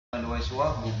maluway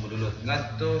suwag ug modulot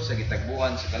ngadto sa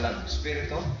gitagbuan sa kalag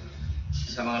espiritu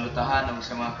sa mga lutahan ug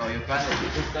sa mga kauyukan ug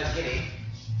itugkad kini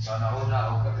sa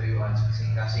nauna ug katuyuan sa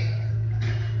kasing-kasing.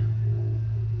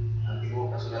 Ang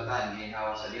tibuok kasulatan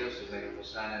gininhawa sa Dios ug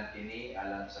nagpuslanan kini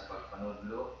alang sa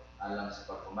pagpanudlo, alang sa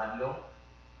pagpamadlong,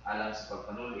 alang sa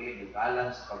pagpanulid ug alang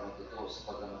sa pagmatuto sa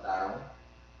pagkamatarong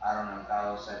aron ang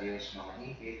tao sa Dios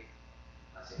mamahingpit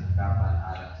na sinangkapan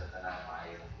alang sa tanang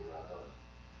maayong kurator.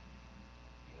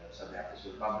 Sabi ni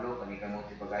Apostol Pablo,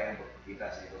 kami-kamuti pagayon pagpakita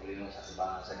sa ipaglinong sa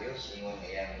subangan sa Dios, ingon nga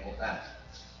iyang imutan.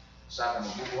 Sa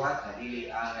kamagbubuhat na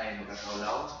dili angay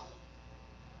magkakaulaw,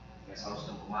 kaya sa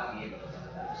hustong kumagi,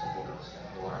 magkakatatalo sa pulong sa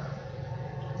kanaturan.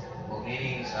 Huwag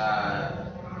nining sa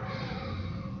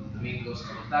Domingo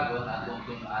sa Kamutagon, atong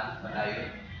tunaan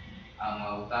padayon ang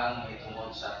mga utang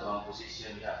itungod sa ato ang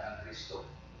posisyon diha kang Kristo.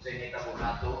 Sa initabo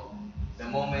nato, the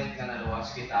moment nga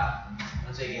naluwas kita,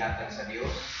 ang sa ihatag sa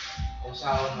Dios, kung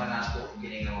saan man nato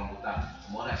kining mga utang.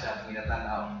 Muna sa atong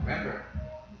ginatanaw. Remember,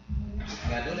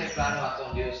 nga doon ay plano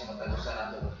atong Dios sa matagusan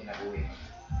nato kung kinabuhi.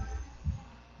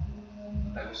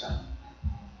 Matagusan.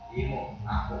 Imo,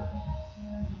 ako.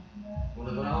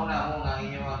 Kung una mo nga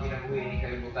inyo ang kinabuhi ni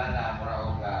kalibutan na mura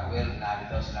o well, na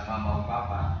bitaw sila mama o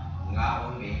papa,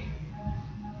 ngaon mi,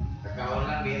 kakaon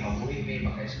lang mi, mabuhi mi,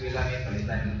 maka-eskwela mi,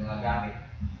 palitan ng mga gamit.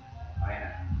 Okay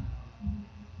na.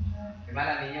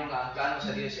 Imana ninyo nga ang plano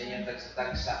sa Dios sa inyong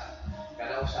tagsa-tagsa,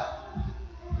 kada usap,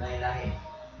 lahi-lahi.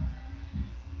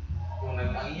 Kung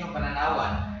ang inyong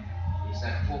pananawan is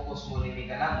nag-focus mo nini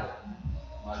kanamo,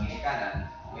 mga ginikanan,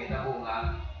 may tabo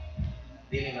nga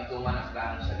dili matuman ang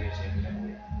plano sa Dios sa inyong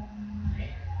kinabuhi.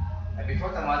 Okay? At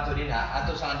before tamato din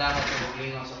ato sa andamot sa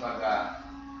buglingon sa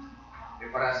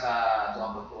prepara sa ato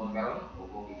ang pagtuon karon,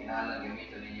 kung gikinahanglan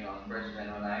gamiton ninyo ang 1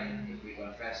 John 9, if we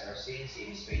confess our sins,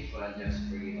 He is faithful and just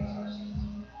to forgive us our sins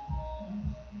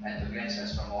and to cleanse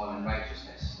us from all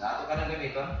unrighteousness. Na ato ka nang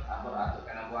gamiton, ato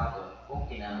ka nang buhaton kung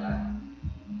kinahanglan.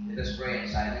 Let us pray in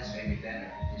silence, maybe 10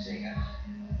 or 15 seconds,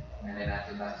 and then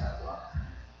ato ta sa ato ang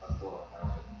pagtuon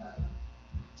karon.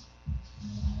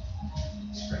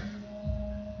 Let's pray.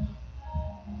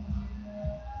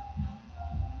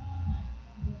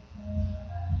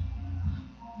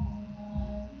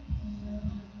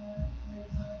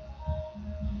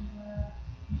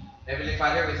 Heavenly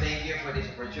Father, we thank you for this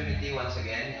opportunity once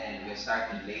again, and we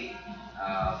started late.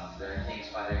 There are things,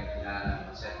 Father, na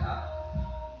kailangan set up.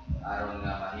 Aron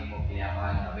nga mahimo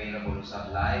pinamahan available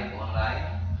sa live,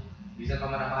 online. Bisa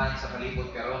pa manamahan sa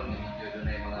palibot karon, medyo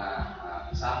doon ay mga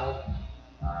samok,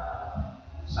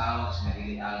 sounds na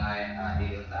dili angay,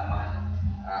 dili tamahan.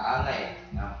 Angay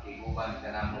na kiguban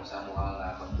ka namo sa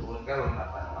mga pagtuon karon,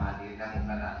 na panamahan dili namo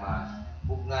kana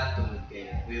mabugnan tungod kay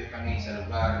kuyo kami sa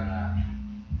lugar na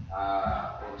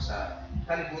o sa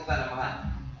kalibutan naman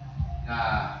na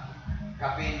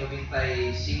kapin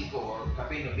 95 o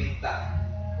kapin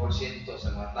 90%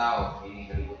 sa mga tao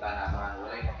ini kalibutan naman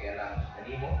walay pakialam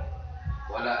kanimo,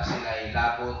 wala sila'y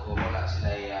labot o wala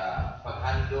sila'y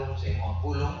paghandong sa imong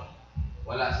pulong,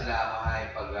 wala sila mahay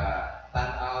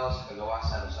pag-tanaw sa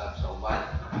kagawasan usab sa uban,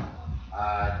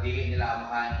 dili nila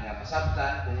amahan nga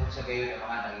masabtan kung sa gayon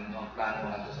amahan ang inyong plano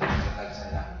ngadto sa pagtatag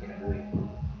sa ilang kinabuhi.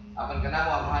 Apan kanamo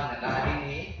amahan nga naa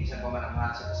dinhi bisan pa man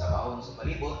amahan sa kasabahon sa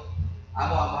palibot,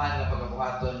 amo amahan nga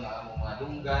pagabuhaton nga among mga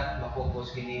dunggan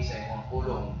mapokus kini sa imong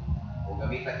pulong o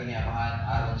gamita kini amahan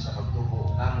aron sa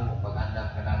pagtubo namo pag-andam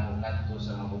kanamo ngadto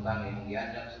sa mga butang imong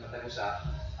giandam sa matagusa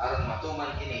aron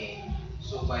matuman kini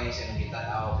subay sa imong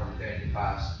gitan-aw from eternity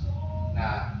past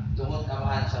na tungod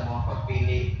amahan sa mga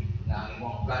pagpili na ang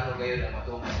imong plano gayon ang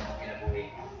matuman sa imong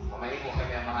kinabuhi. Mamahimo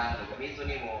kami amahan nga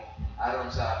gamiton nimo aron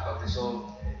sa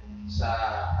pag-resolve sa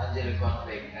angelic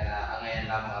conflict na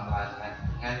angayan lamang amahan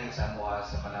ngani sa mua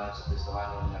sa panahon sa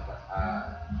Kristohanon na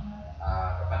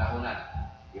kapanahunan.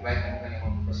 Ibay kami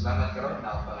kanimo pasalamat karon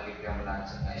na ang pangalibre ang mga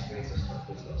sa mga espiritu sa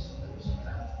pagtulos.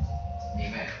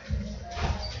 Amen.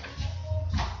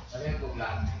 Sabihin ko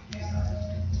lang.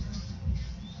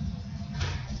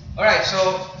 Alright,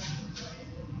 so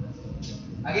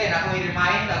again, ako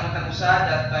i-remind ang matagusa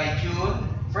that by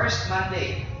June, first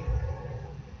Monday,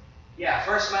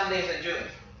 first Monday sa June.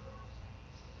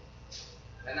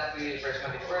 And not really first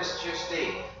Monday, first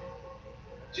Tuesday.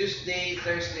 Tuesday,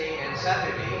 Thursday, and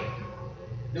Saturday,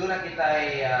 doon na kita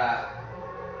ay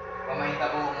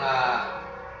pamahitabong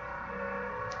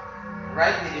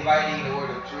rightly dividing the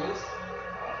word of truth,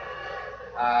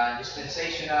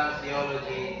 dispensational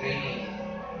theology training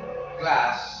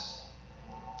class,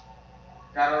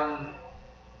 karong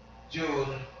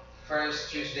June, first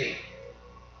Tuesday.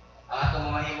 Ang atong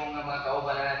mamahimong nga mga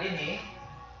kauban na dinhi,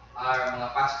 our mga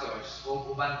pastors kung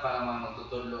uban pa nga mga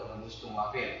magtutudlo ng gustong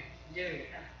appeal.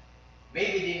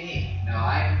 Maybe dinhi. No,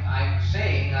 I'm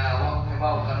saying huwag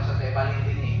mo karon sa taibalin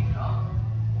dinhi, no?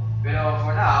 Pero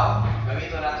for now,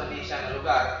 gamito nato din siya na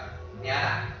lugar niya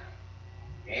na.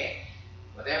 Okay?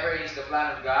 Whatever is the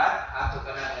plan of God, ato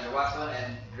ka na naluwaton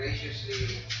and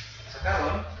graciously sa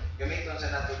karon, gamiton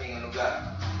sa nato din nga lugar.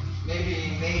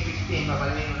 Maybe May 15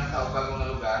 papalmin na tao bagong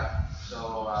na lugar.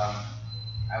 So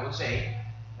I would say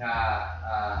na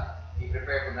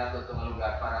i-prepare ko nato itong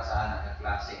lugar para sa anak ng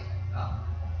klase, no?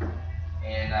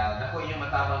 And dako inyong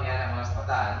matabang niya ng mga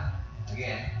sapataan.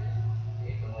 Again,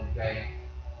 tungod kay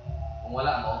kung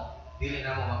wala mo, dili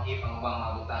na mo makip ang ubang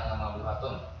mga butang nga mga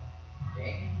buhaton.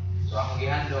 Okay? So akong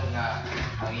gihandom nga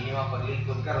ang inyong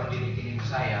paglingkod karon dili kini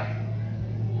Bisaya.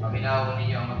 Paminaw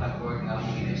ninyo ang matag word nga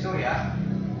among istorya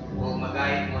o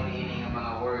magayad mo niini nga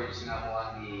mga words nga mo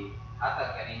ang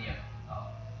gihatag kaninyo. No?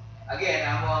 Again,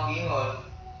 amo ang giingon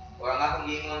o ang akong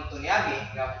giingon tunyagi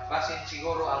nga basin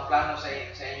siguro ang plano sa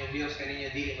inyong Dios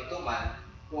kaninyo dili matuman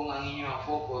kung ang inyong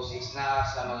focus is na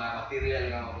sa mga material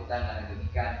nga mabutan nga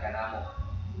nagdikan kanamo.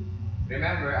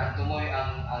 Remember, ang tumoy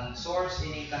ang source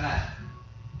ining tanan.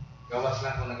 Gawas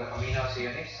lang kung nagapaminaw si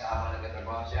Yonis sa amang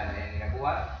nagatrabaho siya na yung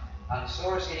ginabuhat. Ang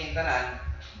source ining tanan,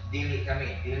 dili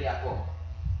kami, dili ako.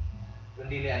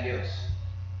 Kundi ang Diyos.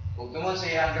 Kung tumon sa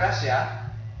iyang grasya,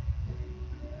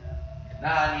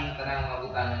 naaning tanang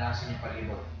mabutan na nasa inyong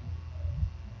palibot.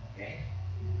 Okay?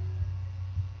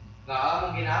 Nga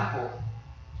among ginampo,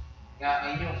 nga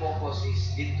inyong focus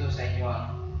is dito sa inyong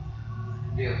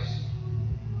Diyos.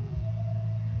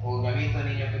 O gamiton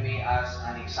ninyo kami as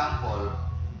an example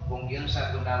kung yun sa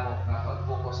tunamo nga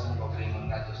pag-focus sa mga paglimon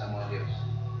nato sa mga Diyos.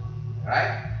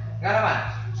 Right? Nga naman,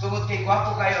 tungod kay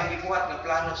kwapo kayo ang gibuhat ng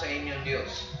plano sa inyong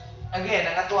Diyos. Again,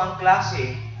 ang ato ang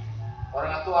klase, or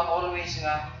ang ato ang always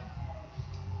nga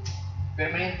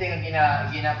permanente nga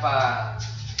ginapa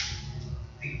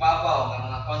tigbabaw ng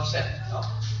mga concept, no?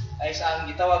 Ay sa ang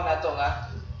gitawag nato nga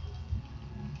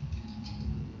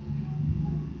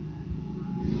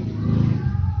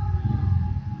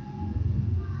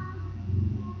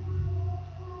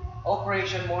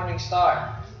Operation Morning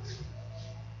Star.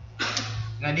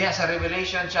 Nga diha sa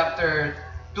Revelation chapter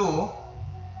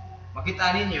 2,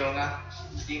 makita ninyo nga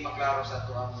hindi maklaro sa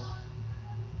ito ang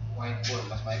whiteboard,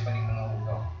 mas may paning mga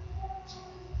ugaw.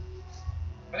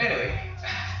 But anyway,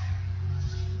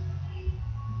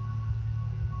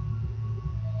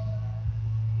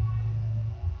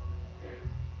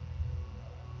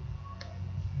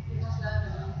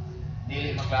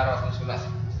 dili maklaro akong sulat.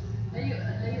 Layo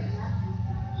na.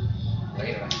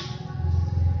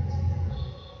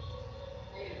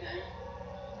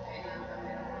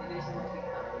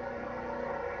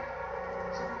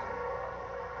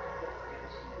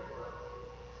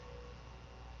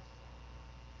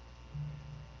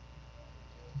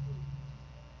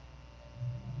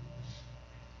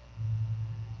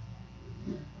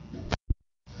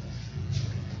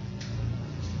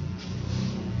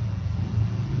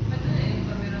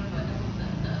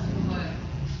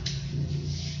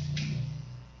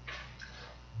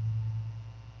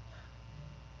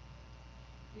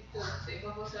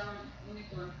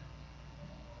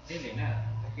 Dili na,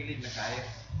 nakilid na kayo.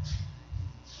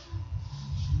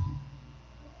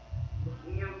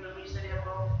 Iyong lamisa niya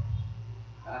po.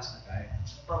 Taas na kayo.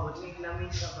 Pabutnig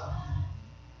lamisa ka.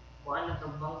 Kuhaan na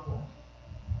itong bangko.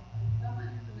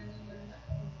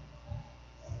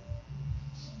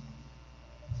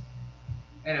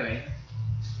 Anyway,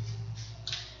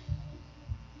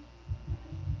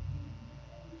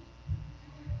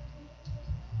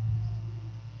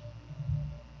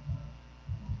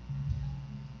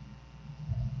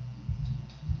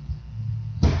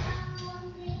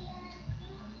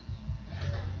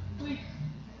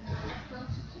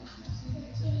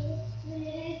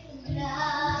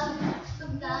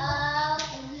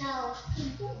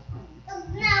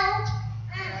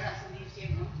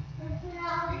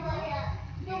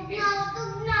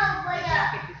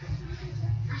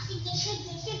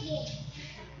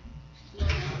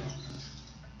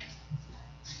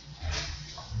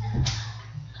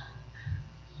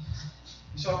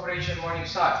 sa Operation Morning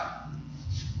Star.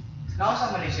 Now sa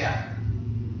Malaysia,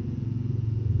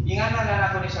 ingana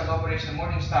na ako ni sa Operation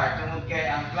Morning Star tungod kay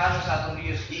ang plano sa atong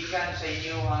Diyos gikan sa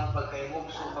inyo ang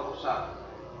pagkaibugso pag-usap.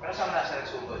 Pero sa mga sa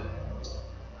nagsugod?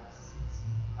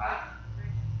 Ha?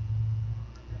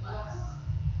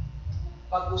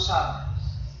 Pag-usap.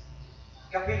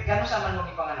 Kapit gano sa man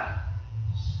mong ipanganak?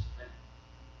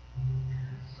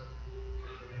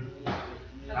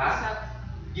 Ha?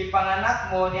 Gipanganak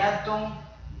mo niadtong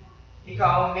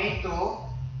ikaw May 2,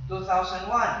 2001.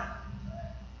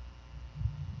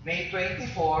 May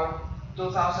 24, 2004.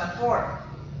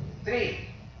 3.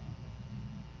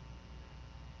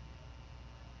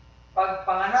 Pag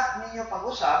panganak ninyo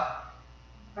pag-usap,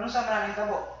 ano sa maraming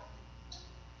tabo?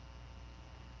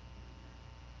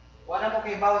 Wala mo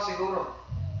kay bawa siguro.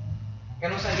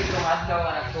 Kano sa gitong adlaw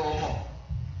nga nagtuo mo.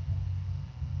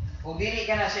 Kung dili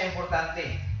ka na siya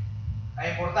importante. Ang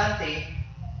importante,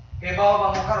 kay bawa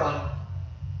ba mo karon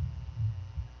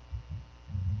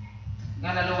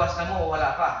nga naluwas na mo o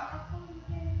wala pa.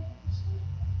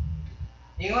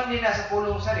 Ingon din na sa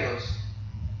pulong sa Diyos,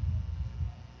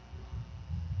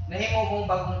 nahimo mong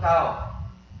bagong tao.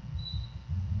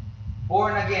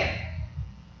 Born again,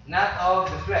 not of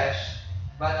the flesh,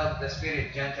 but of the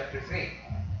Spirit. John chapter 3.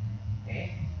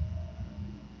 Okay?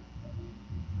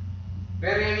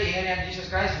 Verily, in Jesus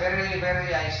Christ, verily,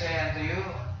 verily, I say unto you,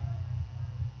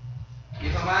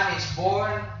 if a man is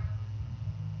born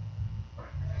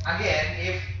again,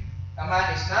 if a man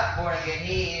is not born again,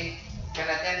 he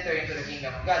cannot enter into the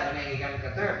kingdom of God. Wala yung gamit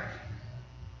na term.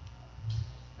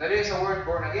 There is a word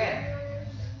born again.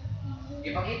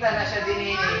 Ipakita na siya din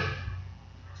ni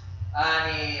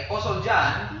Apostle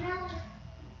John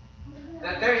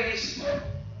that there is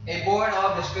a born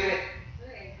of the Spirit.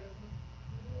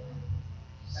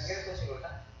 Nag-get ito siguro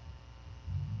na?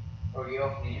 Or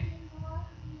i-off niya?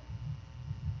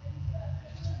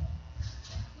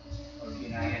 Or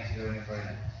ginaya siguro ni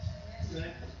Fernan?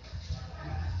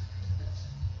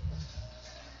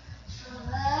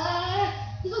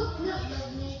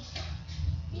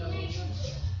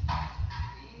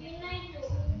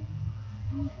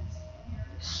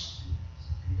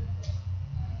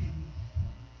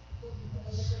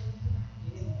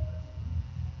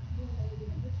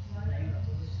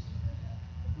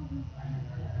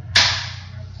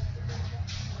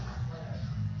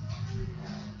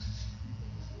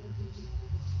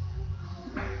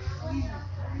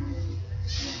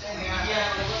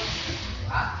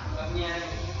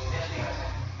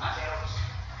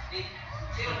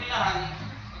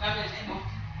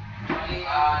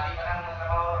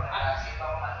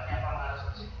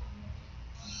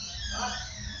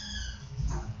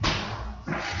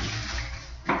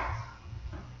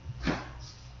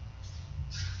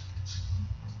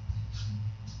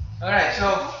 Alright, so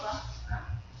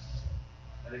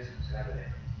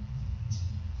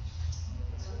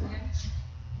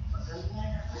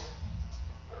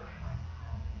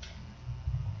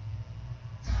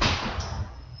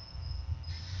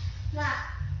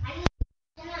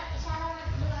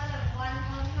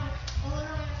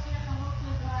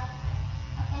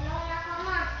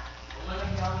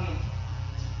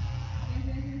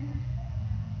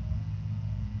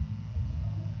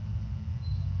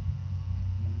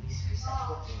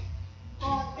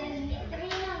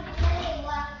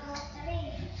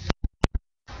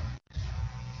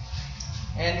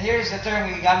and here's the term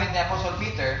gigamit ni Apostle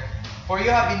Peter, for you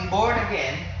have been born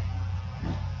again,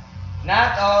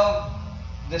 not of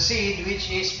the seed which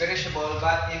is perishable,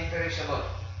 but imperishable.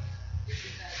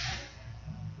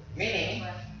 Meaning,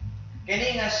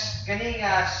 kaning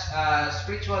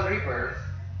spiritual rebirth,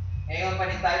 ngayon pa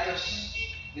ni Titus,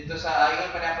 dito sa,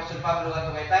 ngayon pa ni Apostle Pablo at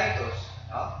kay Titus,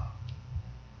 no?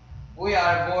 We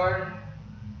are born,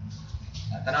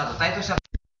 tanaw, Titus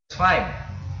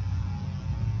 5.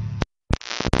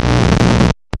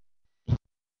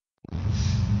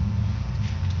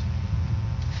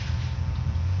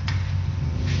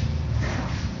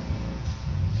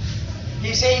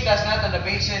 He saved us not on the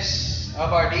basis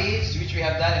of our deeds, which we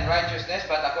have done in righteousness,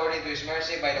 but according to His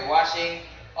mercy by the washing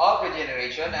of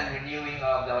regeneration and renewing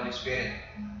of the Holy Spirit.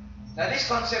 Now this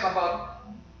concept about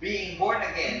being born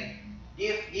again,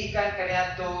 if ikan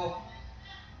kaniadto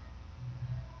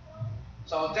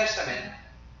sa Old Testament,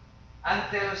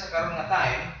 until sa karon nga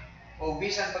time, o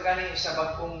bisan pa ganing sa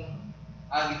bagkong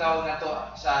gitawag na to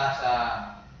sa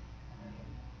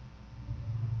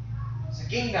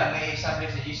kingdom may establish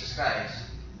si Jesus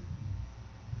Christ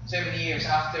 70 years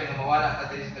after na mawala ka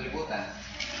diri sa kalibutan,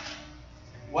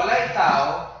 walay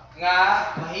tao nga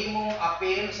mahimong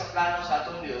apil sa plano sa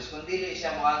atong Dios kung dili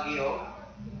siya moagi o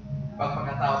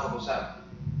pagpakatao pag-usab,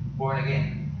 born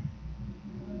again.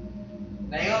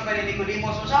 Naingon pa ni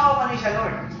Nicodemus, usaw man ni siya,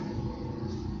 Lord?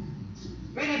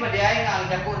 Pwede ba diay nga ang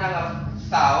dako nga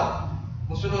tao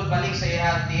musulod balik sa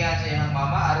iyang tiyan sa iyang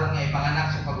mama aron nga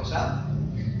ipanganak sa pag-usab?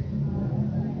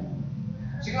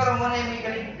 Siguro mo na yung may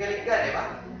galit ka, di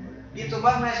ba? Dito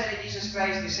ba na siya ni Jesus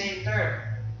Christ the same term?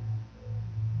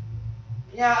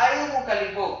 Kaya ayaw mo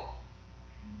kalibog.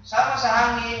 Sama sa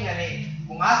hangin,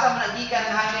 kung asa man nagikan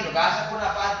ng hangin, o asa po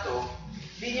na paadto,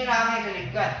 di nyo na hangin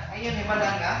kaligkan. Ayun,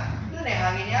 himalan nga, yun ay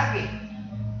hangin ni Agi.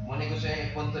 Muna ni gusto niya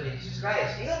yung punto ni Jesus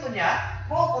Christ. Ingat mo niya,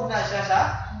 mukod na siya sa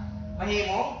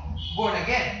mahimong born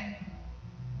again.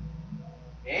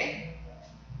 Okay?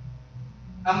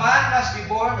 A man must be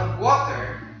born of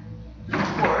water, of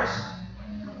course.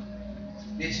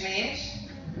 This means,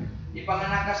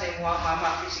 ipanganak ka sa iyong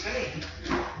mama physically.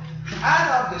 And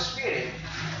of the Spirit,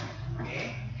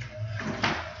 okay?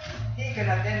 He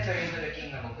cannot enter into the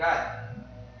kingdom of God.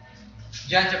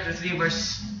 John chapter 3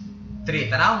 verse 3.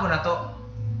 Tanawin ko na to.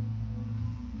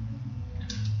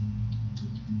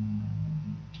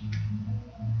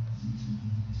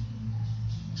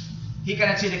 He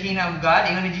cannot see the kingdom of God.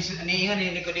 Ingon ni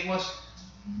Nicodemus,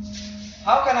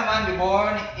 how can a man be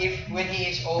born if when he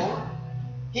is old,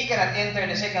 he cannot enter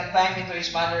the second time into his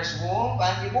mother's womb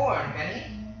and be born? Can he?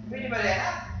 Pwede ba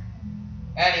yan?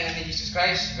 And ingon ni Jesus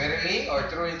Christ, verily or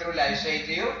truly, truly I say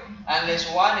to you,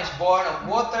 unless one is born of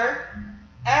water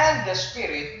and the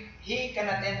Spirit, he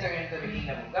cannot enter into the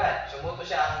kingdom of God. So, muto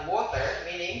siya ang water,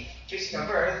 meaning physical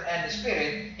birth, and the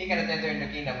Spirit, he cannot enter into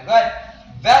the kingdom of God.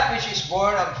 That which is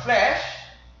born of flesh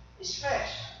is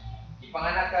flesh.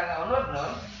 Ipanganak ka na unod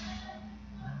nun,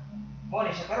 mo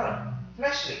ni siya karon,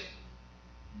 fleshly.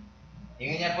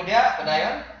 Ingon niya po diya,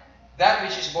 padayon, that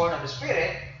which is born of the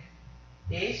Spirit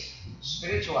is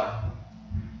spiritual.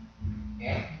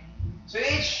 Okay? So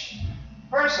each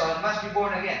person must be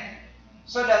born again.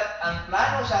 So that ang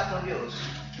plano sa atong Diyos,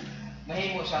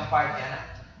 mahimo siyang part niya na.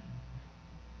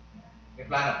 May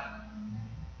plano.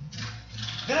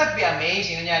 Do not be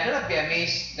amazed, do not be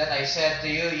amazed that I said to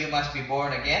you, you must be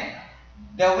born again.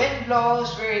 The wind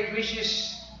blows where it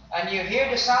wishes, and you hear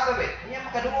the sound of it. Niya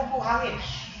makadungog po hangin.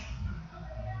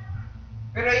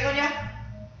 Pero ingon niya,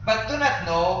 but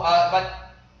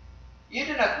you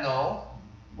do not know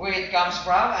where it comes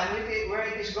from and where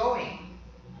it is going.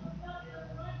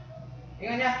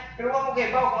 Ingon niya, pero wala mo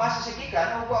kaibaw kung asa sa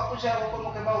gikan, o ako siya, wala mo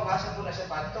kaibaw kung asa po na sa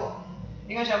pato.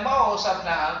 Ingon siya, mauusap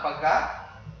na ang pagka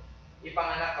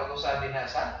ipanganak pag-usabi na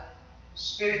sa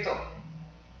Espiritu.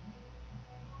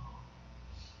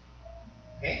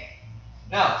 Okay?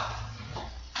 Now,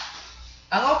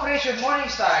 ang Operation Morning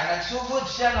Star, nagsugod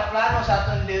siya ng plano sa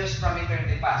atong Diyos from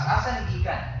eternity past. Asa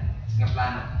nagikan ng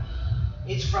plano?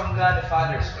 It's from God the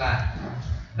Father's plan.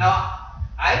 Now,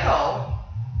 I know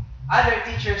other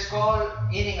teachers call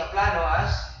ining a plano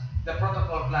as the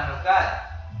protocol plan of God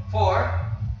for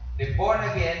the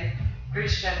born-again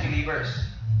Christian believers.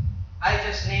 I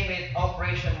just name it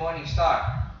Operation Morning Star.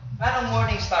 Anong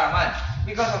Morning Star man?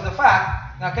 Because of the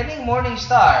fact na kaning Morning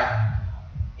Star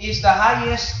is the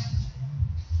highest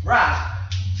rank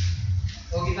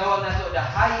o gitawag na to the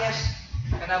highest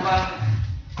kanabang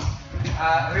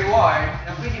reward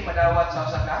na pwede madawat sa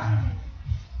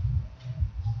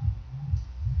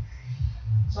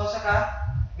usa ka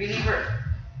believer.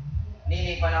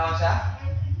 Nini panahon sa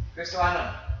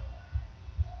Kristohanon.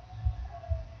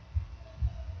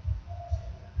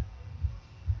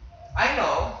 I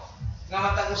know nga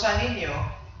matag-usan ninyo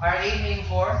are aiming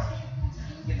for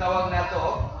gitawag na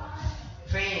to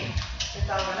fame.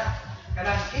 Gitawag na.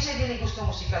 Kanang kasi dili gusto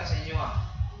mo sikat sa inyo.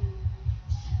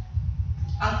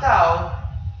 Ang tao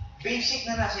basic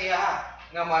na siya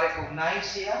nga ma-recognize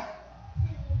siya.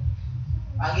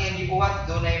 Ang iyang gibuhat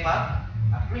dunay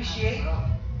ma-appreciate.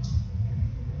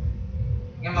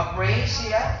 Nga ma-praise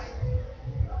siya.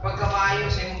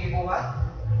 Pagkamaayo sa imong gibuhat.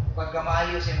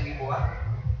 Pagkamaayo sa imong gibuhat.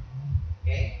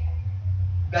 Okay?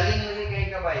 Galing lagi kay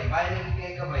kabay, may lagi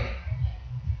kay kabay.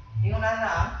 Ingon na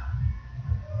ang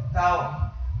tao.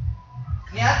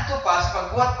 Niadto pa sa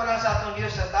pagbuhat pa lang sa atong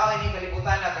Dios sa tao ini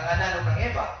kalibutan na kang Adan ug kang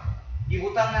Eva.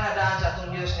 Gibutang na nadaan sa atong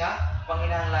Dios nga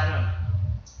panginahanglanon.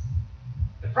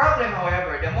 The problem,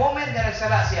 however, the moment na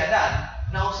nagsala si Adan,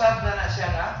 nausab na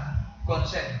siya nga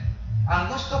concept. Ang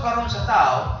gusto karon sa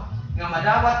tao nga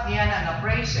madawat niya na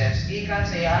praises gikan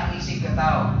sa iyang isig ka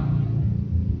tao.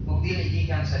 Dili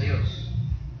gikan sa Dios.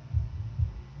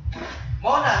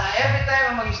 Mo na nga every time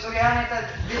ang magistoryahan ita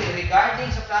regarding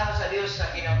sa plano sa Dios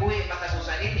sa kinabuhi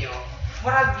matagusan ninyo,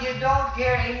 murag you don't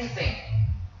care anything.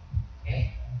 Okay?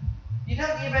 You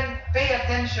don't even pay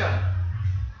attention.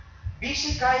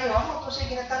 Busy kayo, amo to sa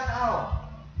ginatanaw.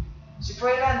 Si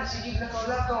Froilan, sige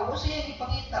lakaw-lakaw, o siya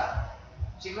ipakita.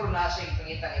 Siguro nasa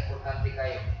ipakita ang importante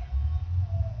kayo.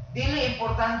 Dili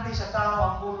importante sa tao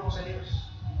ang pulong sa Dios.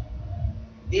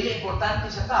 Dili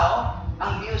importante sa tao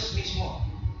ang Diyos mismo.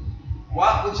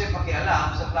 Wa gud siya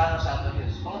pakialam sa plano sa ato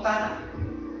Dios. Pangutana.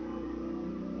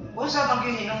 Unsa man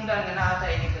gyud hinungdan nga naa ta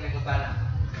ini kalibutan?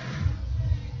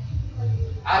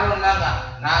 Aron lang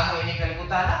naamo ini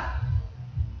kalibutan.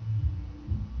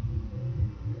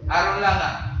 Aron lang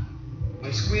mo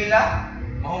eskwela,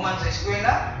 mahuman sa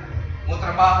eskwela, mo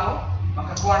trabaho,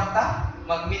 makakwarta,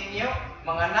 magminyo,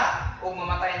 manganak, o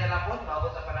mamatay na lang po,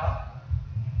 maabot ang panahon.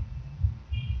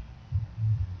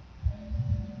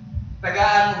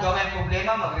 Tagaan mo gamay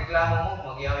problema, magreklamo mo,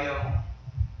 magyaw-yaw mo.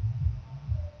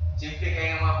 Simple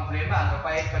kayo ng mga problema,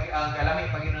 ang kalamig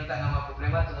paginunta ng mga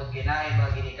problema, tungkol ginahin,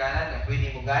 mga ginikanan, na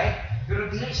pwede mo gayet, pero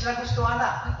dili sila gusto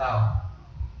ana ang tao.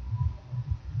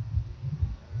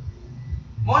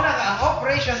 Muna nga, ang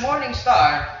Operation Morning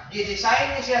Star,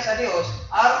 i-design niya sa Dios,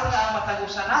 aron nga ang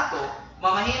matagusan nato,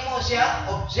 mamahimo siya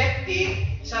objective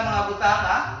sa mga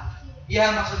butanga,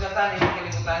 iyang masugatan yung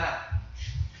kalibutan na.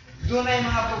 Doon ay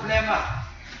mga problema.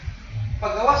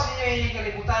 Paggawas ninyo yung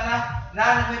kalibutan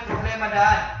na may problema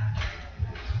daan.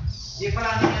 Di pa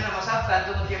lang ninyo na masabtan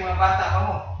tungkol yung mga bata ka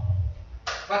mo.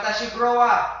 Bata si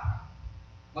Broa,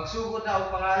 magsugod na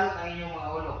o pangalot ang inyong mga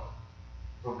ulo.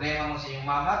 Problema mo sa inyong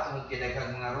mama, tungkol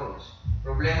kidaghang mga rules.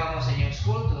 Problema mo sa inyong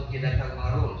school, tungkol kidaghang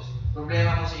mga rules.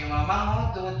 Problema mo sa inyong mga mangho,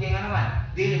 tungkol kaya nga naman,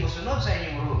 dili mo sunod sa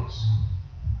inyong rules.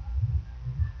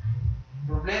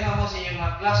 Problema mo sa inyong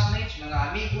mga classmates, mga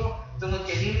amigo, tungkol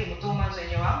kaya dili mo tuman sa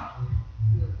inyong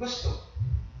gusto.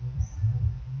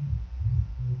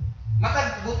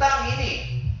 Matag butang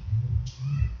ini,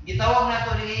 gitawag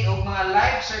nato dili og mga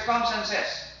life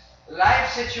circumstances, life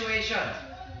situation,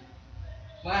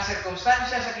 mga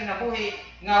circumstansya sa kinabuhi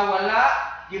nga wala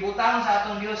gibutang sa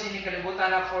atong Dios ini kalibutan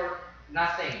na for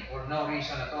nothing or no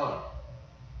reason at all.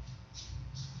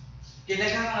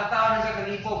 Kinaghang mga tao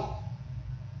nagkakalipog.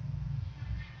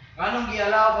 Nganong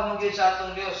gialaw pa mo gyud sa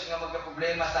atong Dios nga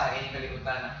magka-problema ta ini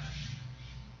kalibutan na?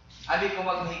 Abi ko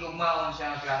maghigugmaon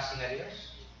siya ang klase nga Dios.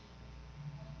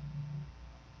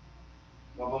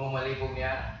 Wa ba mo malipog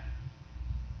niya?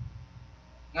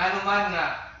 Nga naman nga,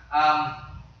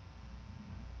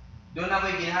 doon na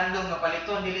may ginhandong nga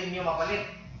paliton, dili niyo mapalit.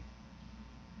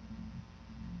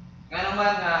 Nga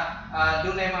naman nga,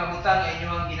 doon na yung mga butang nga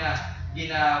inyong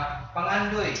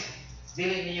ginapangandoy,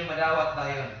 dili niyo madawat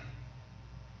dayon.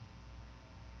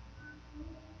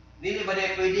 Dili ba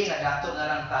dahil pwede nga dato na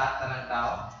lang tanang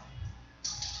tao?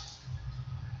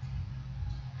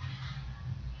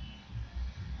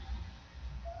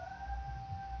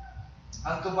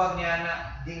 Ang tubag niya na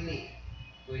dili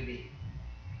pwede.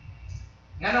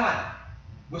 Nga naman,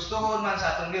 gustohon man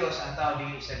sa atong Dios ang tao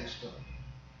dili sa gusto.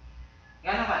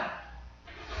 Nga naman,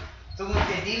 tungod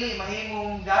kay dili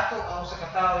mahimong dato ang usa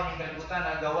ka tawo ni kalibutan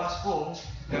ang gawas kung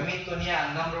gamiton niya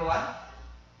ang number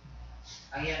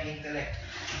 1, ang iyang intellect.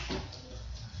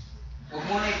 Ug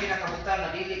mo na pinakabutan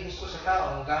na dili gusto sa tao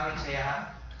ang gamit sa iyang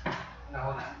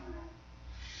nauna.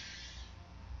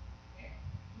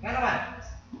 Nga naman,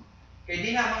 kay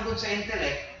di na manggod sa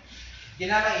intellect,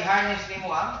 kinala i-harness nimo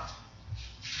ang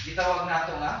gitawag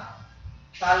nato nga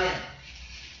talent.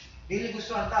 Dili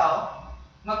gusto ang tao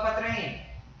magpa-train.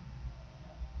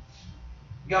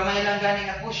 Gamay lang gani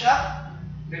nga push-up,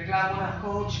 reklamo na,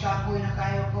 coach, kapoy na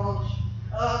kayo, coach.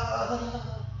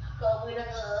 Kapoy na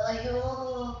kayo.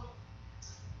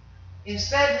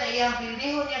 Instead na iyang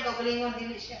pindihon niya kaugalingon,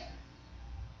 dili siya.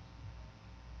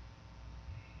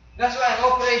 That's why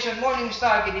ang Operation Morning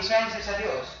Star gidesign sa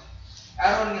Dios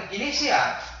aron nga kini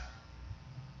siya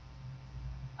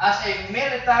as a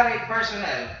military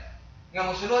personnel nga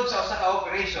mosulod sa usa ka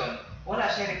operation, wala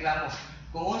siya reklamo.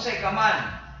 Kung unsay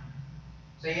kaman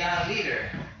sa iyang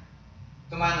leader,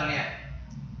 tumano niya.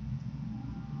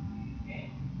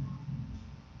 Okay.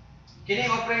 Kini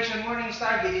Operation Morning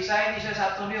Star gidesign ni siya sa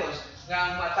atong Dios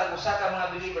nga matag usa ka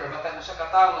mga believer, matag usa ka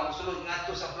tawo nga mosulod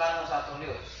ngadto sa plano sa atong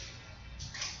Dios.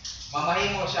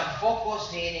 Mamahimo siyang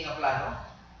focus ni ini nga plano.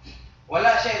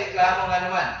 Wala siya reklamo nga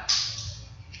naman.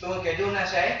 Tungod kay doon na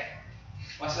siya,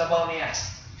 mas labaw niya.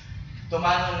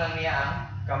 Tumanon lang niya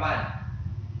ang kaman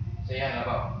sa iyang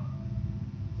labaw.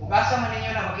 Kung asa man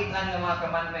ninyo na makita ng mga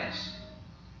commandments,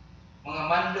 mga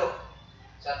mando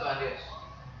sa ato ang Diyos,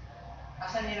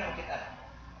 asa niyo na makita?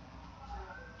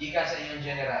 Gikan sa inyong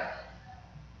general.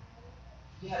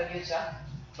 Di haragid sa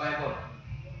Bible.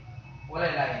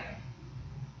 Walay lain.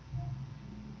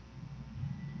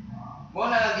 Mo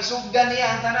na nagisugdan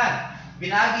niya ang tanan,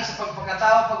 binagi sa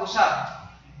pagpakatao pag-usap.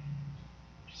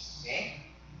 Okay?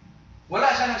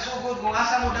 Wala siya nagsugod kung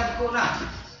asa mo dagko na.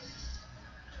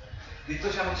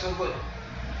 Dito siya magsugod.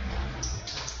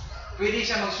 Pwede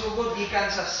siya magsugod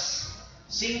gikan sa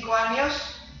 5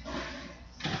 anyos.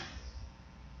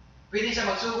 Pwede siya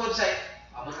magsugod sa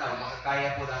abot lang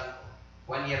makakaya ko ng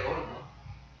 1 year old, no?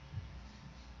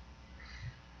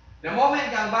 The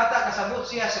moment nga ang bata kasabot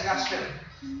siya sa gospel,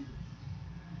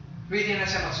 pwede na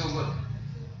siya magsugod.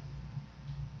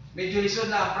 Medyo lisod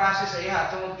na ang process sa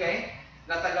iya tungod kay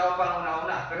natagaw pa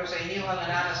una-una. Pero sa inyo ang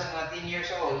anak sa mga 10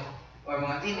 years old o o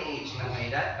mga teenage na mga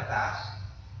edad pataas,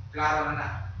 klaro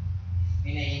na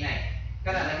hinay-hinay.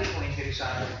 Kana lagi ko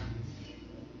interesado.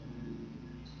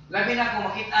 Labi na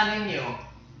kung makita ninyo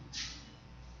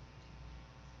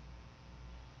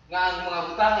nga ang mga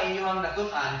butang nga inyo ang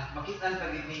natun-an, makita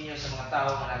pagid ninyo sa mga tao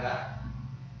nga naga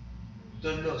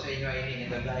tudlo sa inyo ini,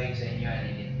 nagagayag sa inyo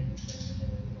ini.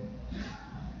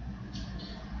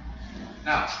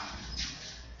 Now,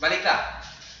 balik ta.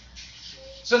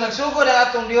 So nagsugod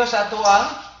ang atong Dios sa atuang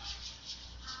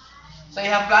sa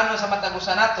iyang plano sa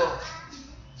matagusan nato.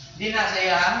 Di na sa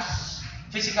iyang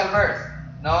physical birth,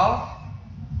 no?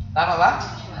 Tama ba?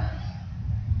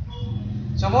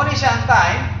 So muna siya ang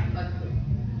time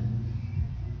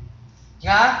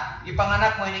nga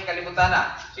ipanganak mo ining kalibutan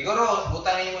na. Siguro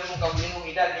butang niyo mo imong kaulingong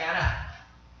edad niya na.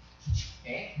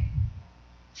 Okay?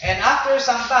 And after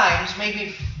sometimes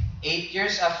maybe 8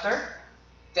 years after,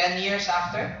 10 years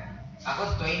after,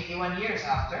 ako 21 years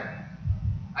after.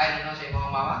 I don't know sa mga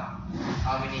mama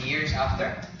how many years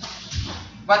after.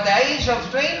 But the age of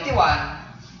 21,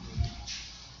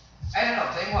 I don't know,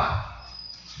 sa inyo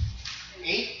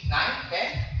 8, 9,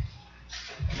 10?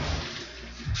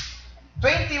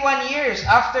 21 years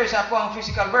after sa ako ang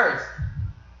physical birth,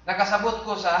 nakasabot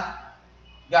ko sa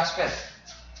gospel.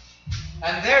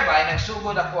 And thereby,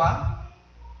 nagsugod ako ang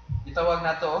itawag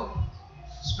na to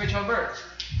spiritual birth.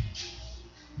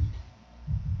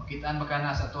 Makitaan ba ka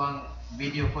na sa tuwang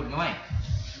video po gamay?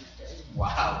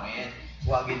 Wow, man.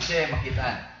 Wagin siya,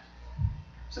 makitaan.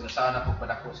 Sunasawa na po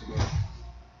padako siguro.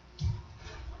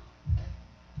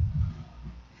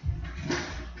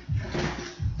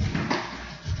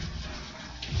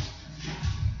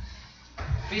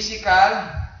 Physical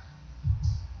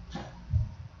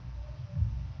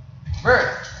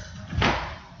birth.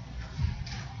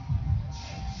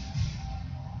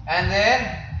 And then,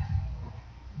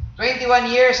 21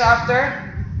 years after,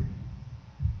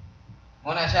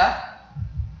 muna siya,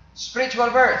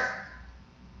 spiritual birth.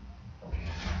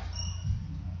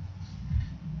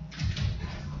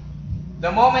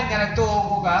 The moment na nagtuo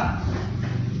ko kang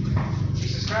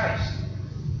Jesus Christ.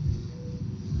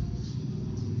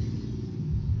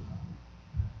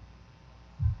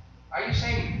 Are you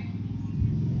saved?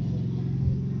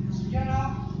 You know?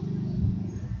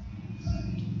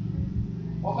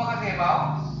 O baka kayo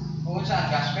kung saan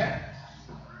gospel?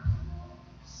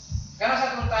 Kaya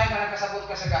sa kung tayo na nagkasabot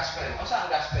ka sa gospel, o saan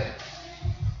gospel?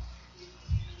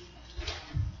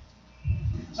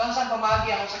 Saan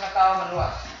pamagi ang sa katao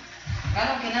maluwas?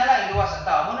 Ganong kinala iluwas ang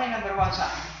tao? Muna yung number 1 sa.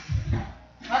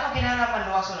 Ganong kinala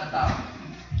manluwason ang tao?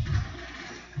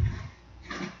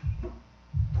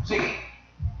 Sige.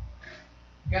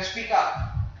 Kaya speak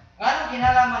up. Ganong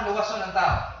kinala manluwason ang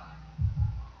tao?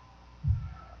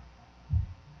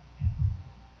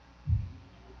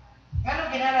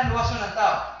 Ganong kinala luwason ng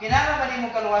tao? Kinala ba din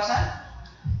mong kaluwasan?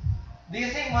 Do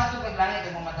you think mato kag langit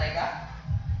kung mamatay ka?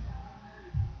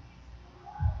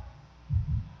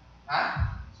 Ha?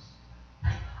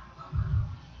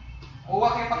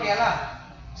 Huwag kayo pakialam.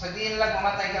 Sa diin lang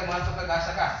mamatay ka, mato kag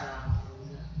asa ka.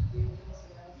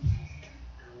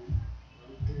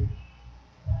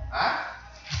 Ha?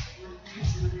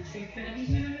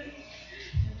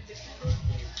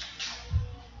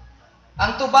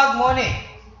 Ang tubag mo ni,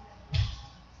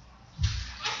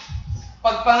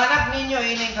 pagpanganak ninyo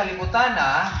ining kalibutan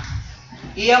na,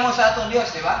 iya mo sa atong Diyos,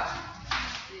 di ba?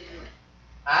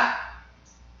 Ha?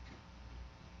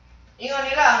 Ingon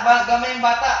nila, ang gamayng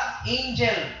bata,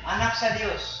 angel, anak sa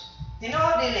Diyos.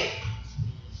 Tinuod dili.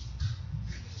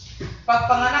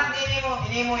 Pagpanganak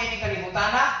ninyo ining kalibutan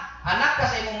na, anak ka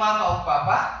sa imong mama o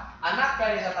papa, anak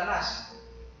ka ni Satanas.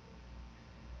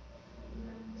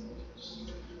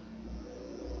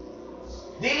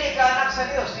 Dili ka anak sa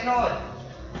Diyos, tinuod.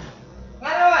 Nga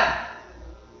naman.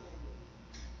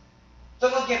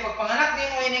 Tungod kay pagpanganak din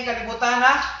mo ining kalibutan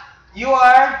na, you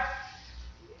are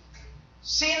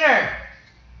sinner.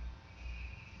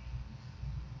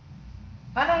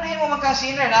 Anong nahin mo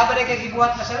magka-sinner? Nabaday kay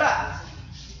gibuhat na sala.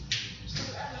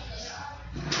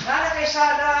 Nana kay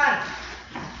sadaan.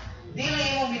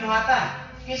 Dili mo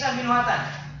binuhatan. Kinsa binuhatan?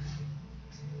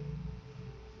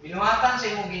 Binuhatan sa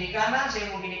imong ginikanan,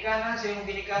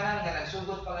 nga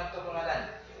nagsugod pa ngadto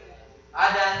pangalan.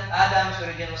 Adam's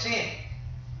original sin.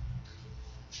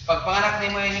 Pagpanganak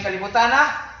nimo ining kalibutan na,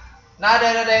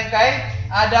 nada-dayon kay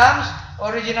Adam's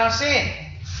original sin.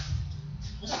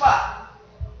 Usa pa?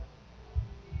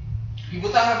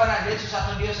 Gibutang ba na dito sa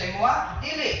atong Dios sa imo?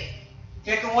 Dili.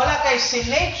 Kaya kung wala kay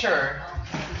sin nature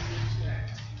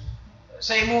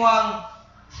sa imuang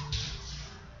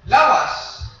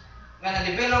lawas nga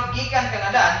na-develop gikan kang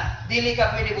Adan, dili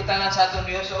ka pwede butangan sa atong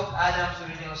Dios og Adam's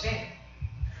original sin.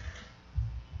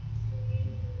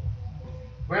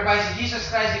 Whereby si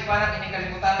Jesus Christ ipanag ining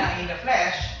kalibutan na in the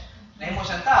flesh, nahimo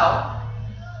siyang tao,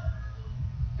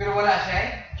 pero wala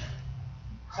siya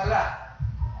sala.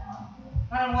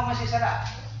 Ano mo siya sala?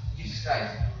 Jesus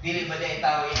Christ. Dili ba diay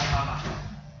tao iyang mama?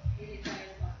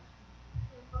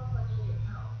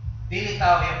 Dili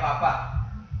tao iyang papa.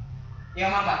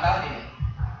 Iyang mama tao dili.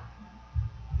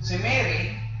 Si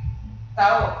Mary,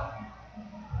 tao.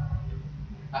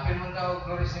 Apil mo tao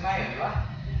Gloria si Mayo, di ba?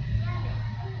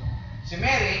 Si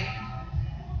Mary,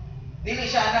 dili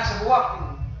siya anak sa buwak.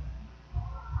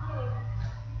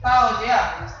 Tao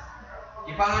siya.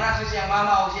 Ipanganak siya siyang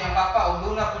mama o siyang papa o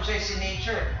luna po siya si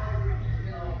nature.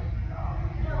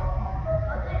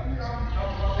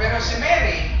 Pero si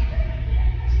Mary,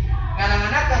 nga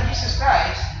nanganak ang Jesus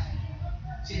Christ,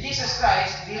 si Jesus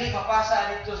Christ, dili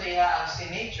mapasa dito sa iya ang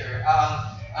sin nature,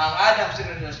 ang Adam sa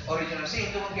original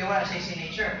sin, tungkol kay wala siya sin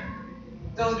nature.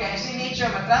 Tungkol kay sin nature,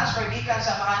 matransfer gikan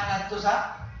sa amahan ngadto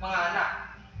sa mga anak.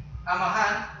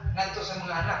 Amahan ngadto sa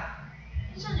mga anak.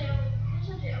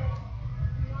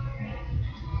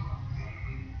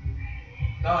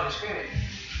 The Holy Spirit.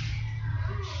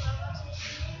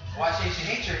 Wala siya sin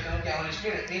nature, tungkol kay Holy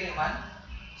Spirit, dili man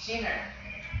sinner.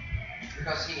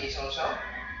 Because He is also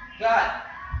God,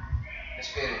 the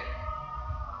Spirit.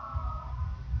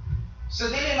 So,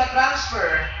 dili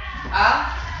matransfer ang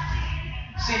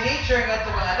si nature nga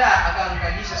ito mga ada agang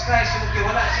kang Jesus Christ. Kung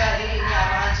wala siya, dili niya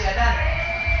amahan si Adan.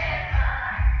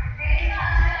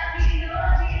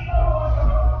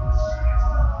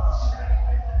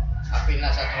 Apil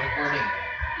na sa itong recording.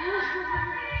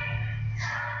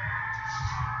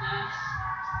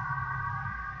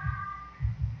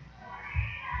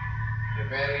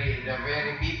 The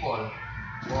very people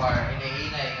who are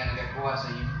hinahinay nga nagakuha sa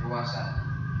iyong kuwasan.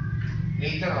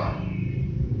 Later on,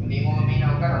 kung di mo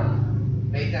maminaw karon,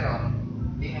 later on,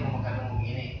 di na mo makanungong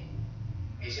ini.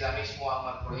 Kaya sila mismo ang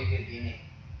mag-prohibit ini.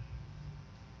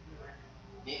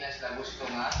 Di na sila gusto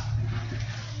nga,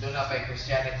 doon na pa'y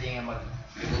Christianity nga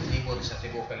maglibot-libot sa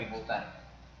tibok kalibutan.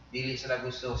 Dili sila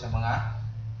gusto sa mga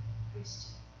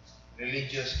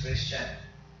religious Christian.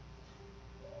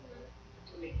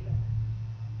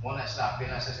 Muna sila,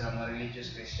 pinasa sila mga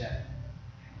religious Christian.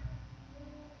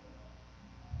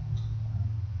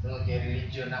 Tungkol kay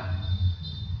religion na.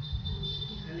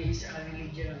 Isa ka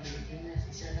religion ng Pilipinas,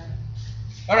 isa lang.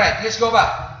 Alright, let's go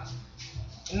back.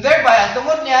 And thereby, ang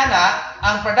tungod niya na,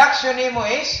 ang production nimo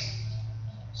is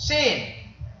sin.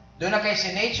 Doon na kay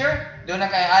sin nature, doon na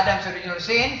kay Adam sa original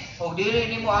sin, o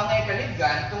dili nimo angay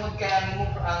kalibgan, tungod kay ang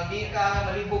di ka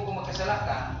malibog kung magkasala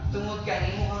ka, tungod kay ang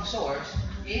imong source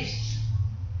is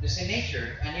the sin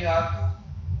nature, and you have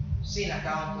sin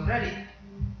account already.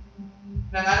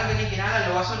 Nang ano ganyan kinala,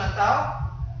 luwason ng tao?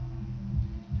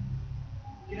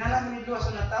 Kinala mo yung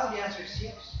luwason ng tao? The answer is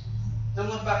yes.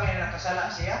 Tungod ba kaya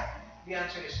nakasala siya? The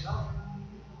answer is no.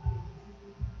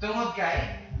 Tungod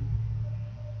kay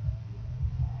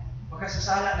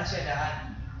makasasala na siya daan.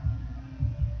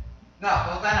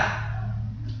 Now, punta na.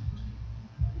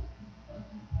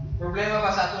 Problema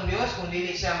ba sa atong Diyos kung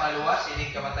dili siya maluwas,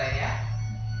 hindi kamatay niya?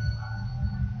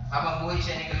 Habang buhay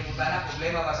siya ni kalibutan na,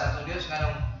 problema ba sa atong Diyos nga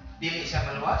nung dili siya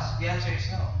maluwas? The answer is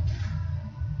no.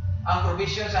 Ang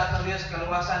provision sa atong Diyos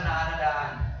kaluwasan na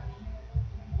anadaan.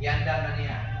 Yandam na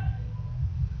niya.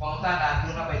 Pangutana,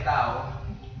 doon na ba'y tao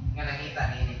nga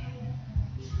nakita nini?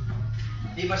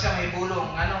 Di ba siya may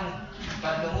bulong? Anong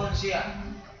bandungon siya?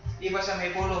 Di ba siya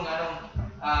may bulong? Anong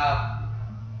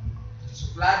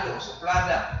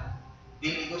suplada?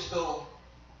 Dili gusto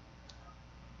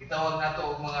itawag na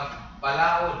to mga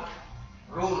balaod,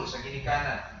 rule sa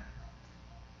ginikanan.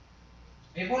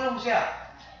 May bulong siya.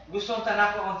 Gusto ang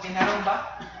tanako ang tinarong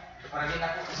ba? Para din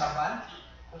ako kasapan?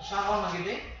 Kung saan ako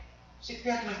magiging?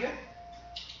 Sikpiat magyod.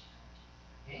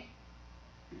 Okay?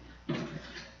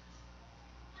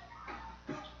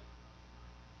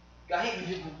 Kahit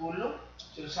medyo bubulong,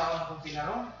 sulusawan akong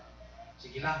tinarong,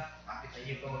 sige lang, bakit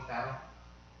tayo pa magtarong?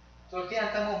 So,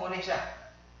 tinanta mo muna siya.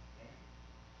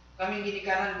 Kaming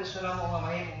ginikanan gusto lang mo nga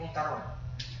mahimong mong tarong.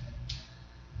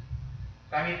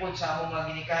 Kami po sa among mga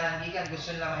ginikanan gikan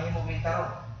gusto nila mahimong mong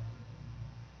tarong.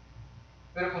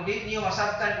 Pero kung di niyo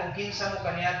masabtan kung kinsa mo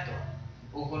kaniadto,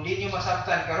 o kung di niyo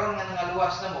masabtan karon nga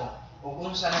nangaluwas na mo, o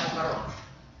unsa na mo karon.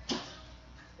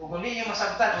 O kung di niyo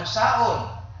masabtan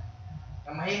unsaon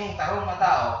ang mahimong tarong nga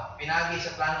tao pinagi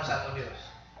sa plano sa atong Dios.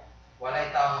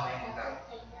 Walay tao nga mahimong tarong.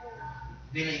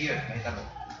 Dili gyud mahitabo.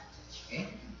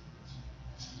 Okay?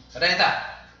 Kadayta.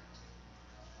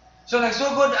 So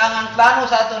nagsugod ang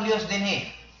plano sa atong Dios dinhi.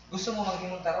 Gusto mo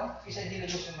maghimong tarong? Isa dili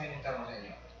gusto mo mahimong tarong sa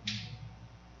inyo.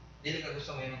 Dili ka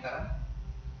gusto mahimong tarong?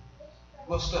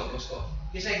 Gusto.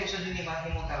 Kisay gusto dinhi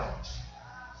mahimong tarong.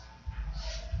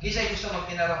 Kisay gusto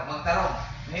magtarong.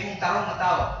 Mahimong tarong na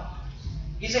tao.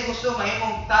 Kisay gusto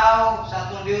mahimong tao sa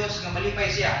atong Dios nga malipay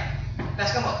siya. Tas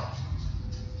kamo.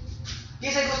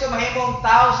 Kisay gusto mahimong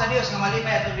tao sa Dios nga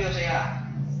malipay atong Dios siya.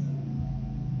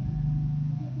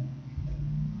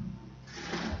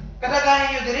 Kadaghanan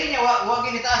niyo diri nya wa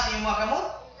ginitaas niyo mga kamot.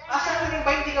 Asa man yung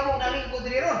 20 ka po nalingkod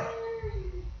diri ron?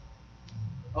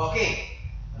 Okay.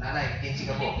 Nanay, 15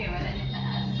 ka po. Okay, wala niya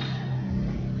taas.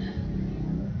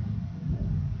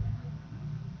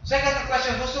 Second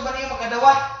question, gusto ba niyo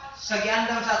makadawat sa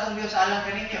giandam sa atong Dios alang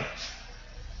kaninyo?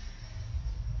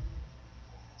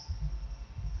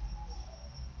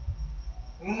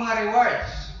 Yung mga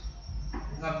rewards,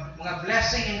 mga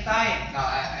blessing in time.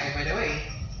 Now, by the way,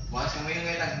 once mo yung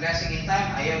nag-blessing in time,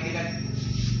 ayaw din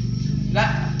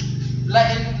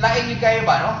laing yung kayo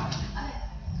ba, no?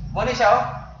 Mo ni siya, oh?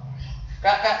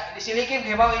 Silikim,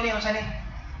 kaya ba ini yung sani?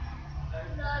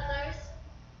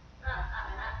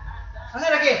 Ano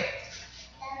lagi?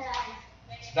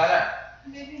 Dollar.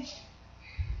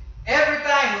 Every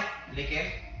time, likim.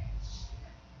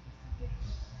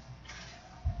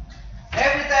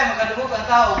 Every time makadungog ang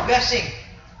tao, blessing.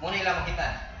 Muna nila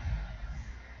makita.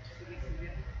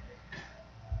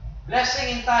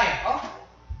 Blessing in time. Oh?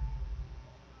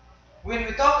 When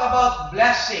we talk about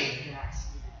blessing,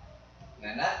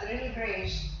 not really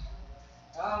grace.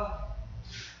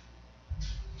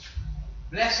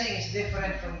 Blessing is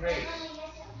different from grace.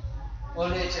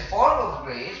 Although it's a form of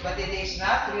grace, but it is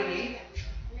not really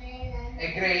a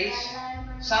grace,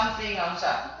 something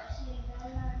unsa.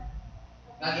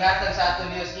 Naghihatag sa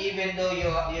aton Dios even though you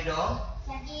don't.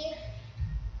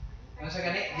 Ano sa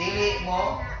gani? Dili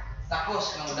mo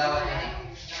takos nga mudawat ini.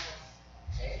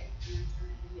 Okay?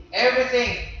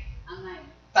 Everything,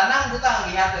 tanang butang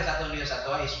ang gihatag sa aton Dios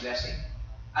ato is blessing.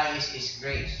 Is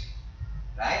grace.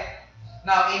 Right?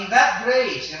 Now, in that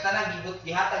grace, na tanang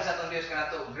gihatag sa aton Dios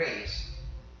kanato grace,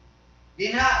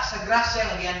 dinha sa grasya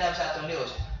nga giandam sa aton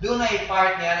Dios, doon ay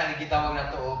part niya na gitawag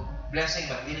nato og blessing,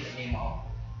 but dili ni mao.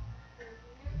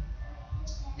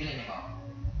 Dili ni mao.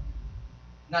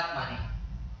 Not money.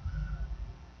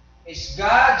 It's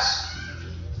God's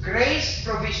grace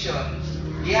provision.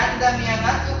 Giandam niya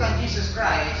ngadto kang Jesus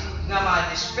Christ nga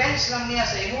ma-dispense lang niya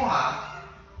sa imuha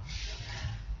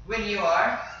when you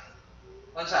are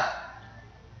unsa?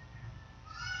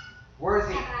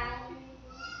 Worthy.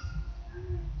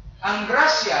 Ang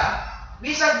grasya,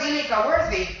 bisag dili ka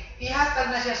worthy,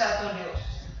 ihatag na siya sa aton Dios.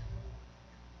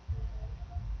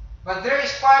 But there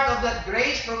is part of that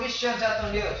grace provision sa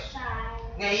aton Dios.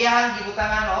 Nga iyahang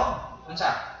gibutangan o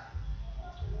unsa?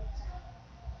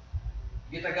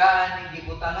 Gitagaan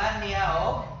gibutangan niya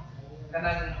o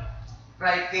kanang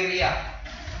criteria.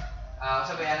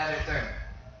 Sabi another term.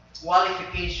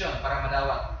 Qualification para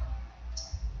madawat.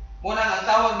 Muna ang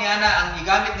tawag niya na, ang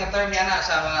gigamit nga term niya na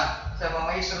sa mga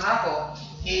maestro nako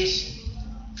is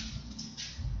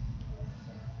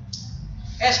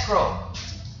escrow.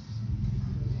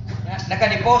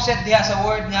 Naka-deposit diha sa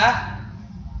word nga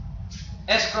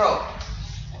escrow.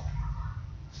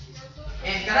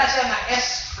 And kana siya nga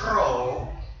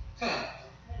escrow.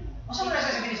 Masa mo na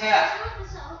siya sa Bisaya?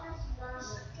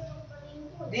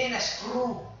 Di na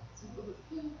screw.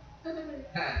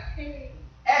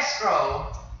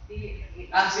 Escrow.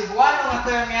 Ang Cebuano nga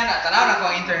term yan, tanaw na ko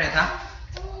ang internet, ha?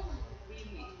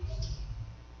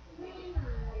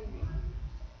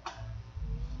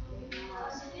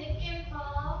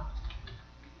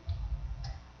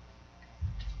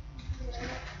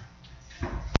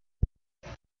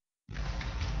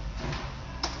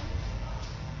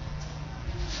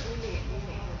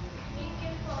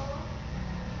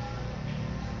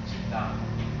 Sit down.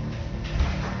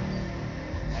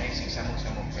 Ay,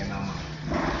 samog-samog kay mama.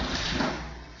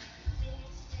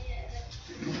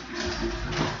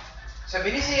 Sa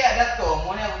Binisaya.com,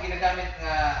 muna ako ginagamit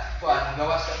nga kuan,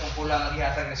 gawas ka itong pulang ang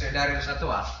gihatag ni Sir Daryl sa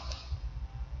ito, ha?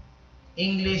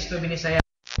 English to Binisaya.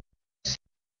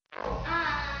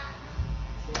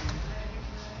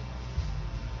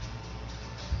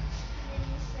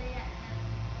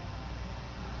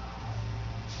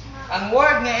 Ang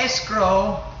word nga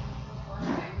escrow,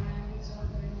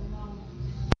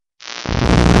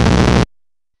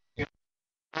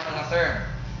 ang term.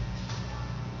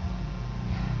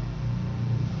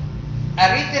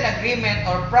 A written agreement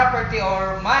or property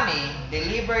or money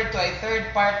delivered to a third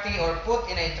party or put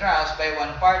in a trust by one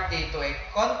party to a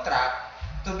contract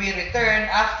to be returned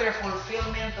after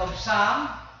fulfillment of some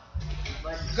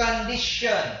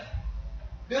condition.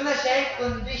 Doon na siya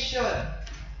condition.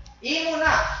 Imo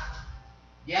na.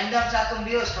 Giandam sa atong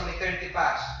Dios from eternity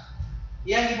past.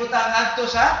 Iyang gibutang adto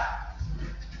sa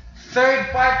third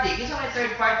party. Kinsa may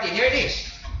third party? Here it is.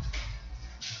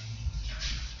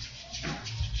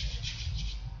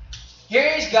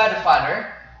 Here is God the Father.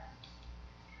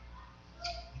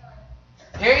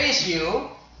 Here is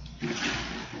you.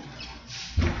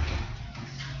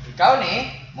 Ikaw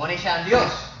ni, muna siya ang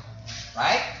Diyos.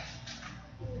 Right?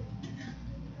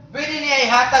 Pwede niya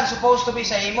ihatag supposed to be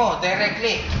sa imo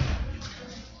directly.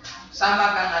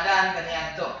 Sama kang Adan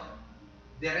kaniya to.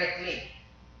 Directly.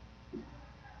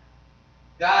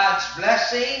 God's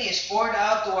blessing is poured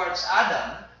out towards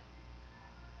Adam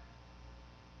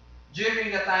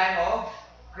during the time of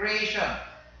creation,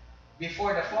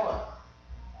 before the fall.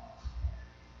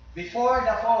 Before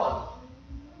the fall.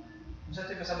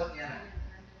 Saan ito pasabot niya na?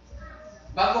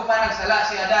 Bago pa nagsala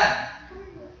si Adan.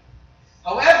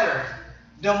 However,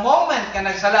 the moment ka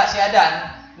nagsala si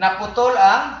Adan, naputol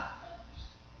ang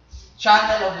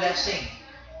channel of blessing.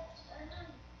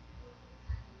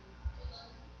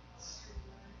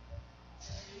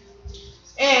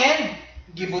 And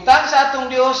gibutang sa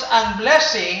atong Dios ang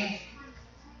blessing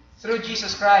through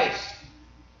Jesus Christ.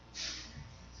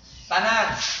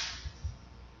 Tanan.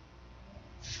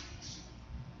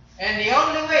 And the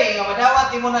only way nga madawat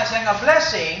mo na siya nga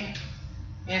blessing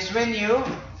is when you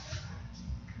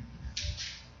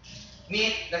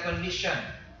meet the condition,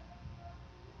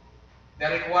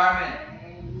 the requirement.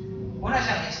 Muna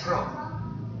siyang escrow.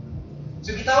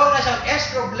 So gitawag na siyang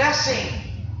escrow blessing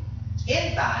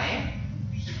in time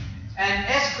and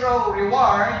escrow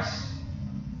rewards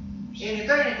in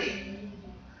eternity.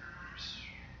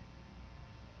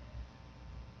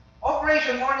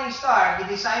 Operation Morning Star,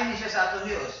 gidesign ni siya sa atong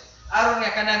Diyos. Aron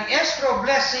nga kanang escrow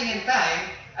blessing in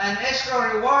time and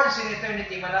escrow rewards in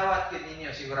eternity, madawat yun ninyo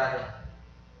sigurado.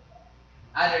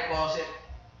 Other calls it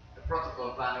the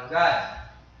protocol plan of God.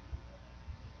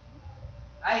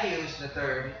 I use the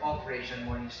term Operation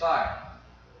Morning Star.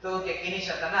 Ito kay kini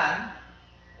sa tanan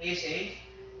is a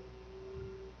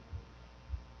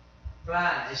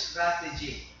plan, a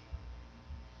strategy.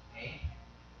 Okay?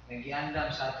 Nagiandam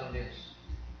sa atong Diyos.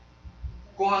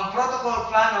 Kung ang protocol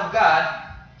plan of God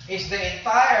is the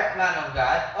entire plan of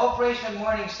God, Operation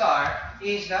Morning Star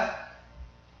is the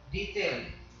detailed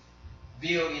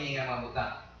view ini nga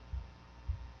mabutang.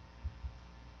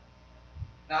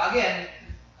 Now again,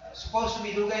 supposed to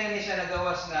be dugay na ni siya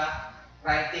nagawas na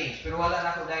writings, pero wala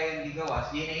na ko dayon gigawas.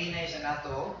 Hinahinay sa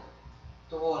nato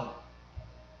tuon.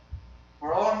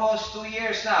 For almost 2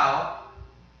 years now,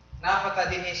 napata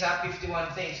din sa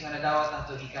 51 things nga nadawat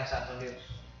nato gikan sa atong Dios.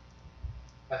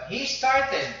 But He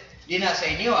started din sa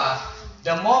inyo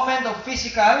the moment of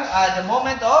physical, the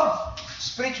moment of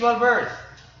spiritual birth.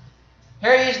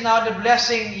 Here is now the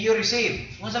blessing you receive.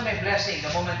 Unsa may blessing?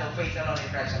 The moment of faith alone in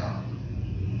Christ alone.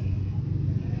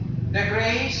 The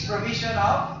grace, provision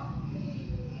of,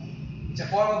 it's a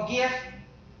form of gift,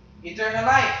 eternal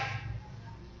life.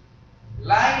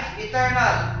 Life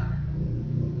eternal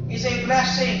is a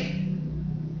blessing.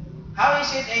 How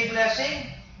is it a blessing?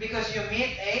 Because you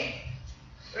meet a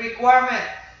requirement.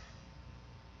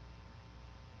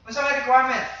 What's the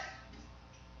requirement?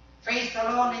 Faith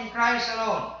alone in Christ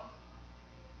alone.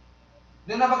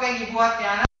 Doon na ba kayo gibuhat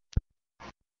niya?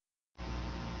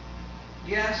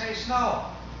 The answer is no.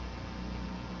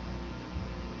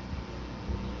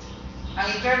 Ang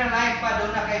eternal life pa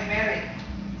doon na kay merit.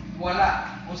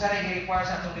 Wala. Kung saan ay require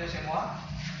sa itong Diyos mo?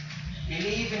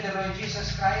 Believe in the Lord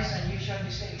Jesus Christ and you shall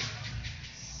be saved.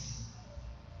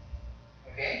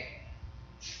 Okay?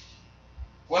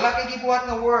 Wala kay gibuhat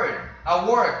na word. A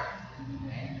work.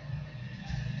 Okay?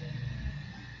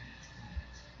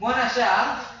 Muna siya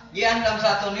ang giandam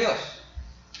sa atong Diyos.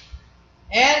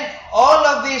 And all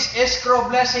of this escrow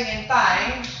blessing in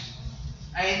time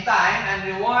and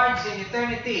rewards in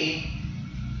eternity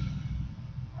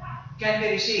can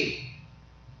be received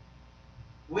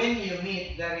when you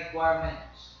meet the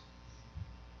requirements.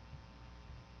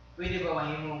 Pwede ba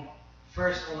mahimong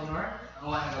first owner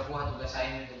ang wala nagabuhat og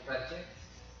assignment of project?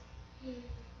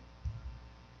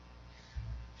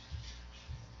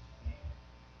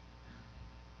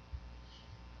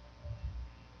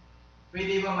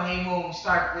 Pwede ba mahimong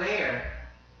star player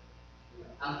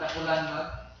ang tapulan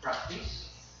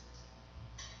mag-practice?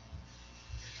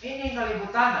 Ini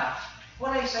kalibutan na,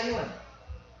 walay sayon.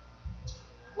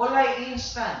 Walay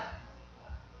instant.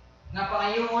 Nga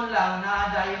pangayoon lang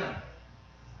naadayon.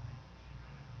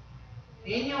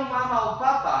 Inyong mama o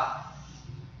papa,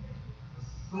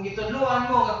 kung gitudluan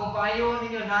mo nga kung pangayoon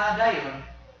ninyo naadayon,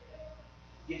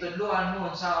 gitudluan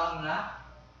mo sa nga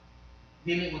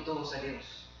dili mo tuo sa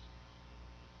Dios.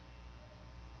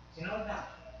 Sinood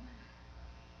na.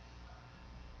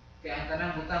 Kaya ang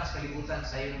tanang butang sa kalibutan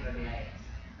sa iyo ng kalihay.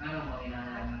 Ano mo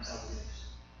inahalan sa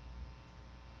Diyos?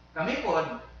 Kami po,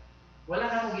 wala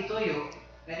na mo gituyo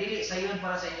na dili sayon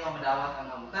para sa inyo ang madawat ang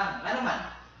mga butang. Nga naman,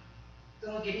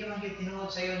 tungod kini man gyud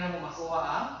tinuod sayon na mo makuha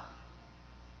ang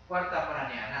kwarta para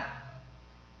ni ana.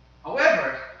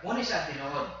 However, muna siya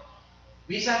tinuod.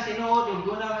 Bisan tinuod ug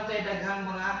doon naman tayo daghang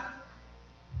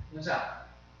mga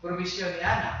provision ni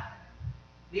ana.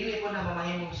 Dili po na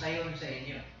mamahimong sayon sa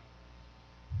inyo.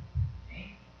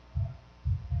 Okay?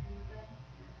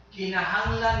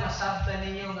 Kinahanglan masabtan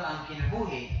ninyo nga ang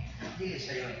kinabuhi dili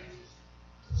sayon.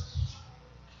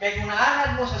 Kaya kung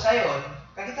naanad mo sa sayon,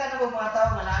 kakita na ba mga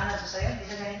tao nga naanad sa sayon? Di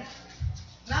sa ganina?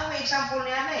 Na may example ni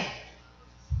ana eh.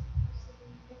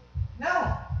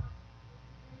 No.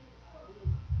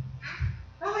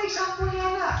 May example ni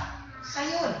ana.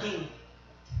 Sayon. King.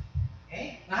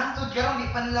 Eh, nahantod karon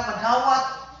di pa nila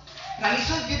madawat.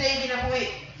 Nalisod yun ay ginabuhi.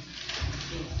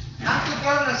 Nahantod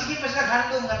karon na sige pa sila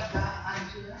handong nga tagaan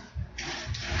sila.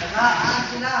 Tagaan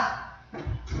sila.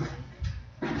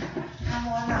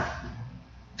 Amo ana.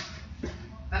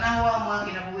 Tanawa ang mga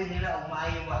kinabuhi nila o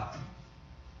maayo ba?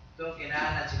 Ito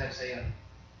kinaanad sila sa iyo.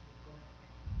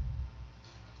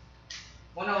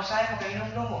 Muna usahay mo kay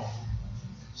inom mo.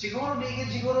 Siguro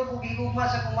siguro kung gigugma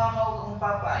sa kung mama o kung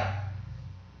papa eh.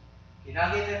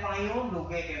 Kinagay tayo pangayon,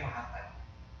 lugay kayo mahatag.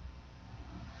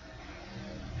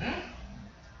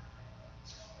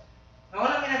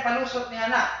 Wala may nagpalusot ni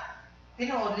anak.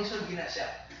 Tinuod, lisod gina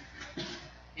siya.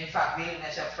 In fact, dili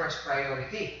na siya first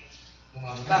priority.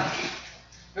 Mga butang.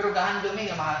 Pero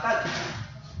gahandumi nga mahatag.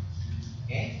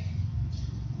 Okay?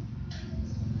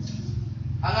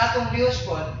 Ang atong Diyos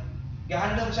po,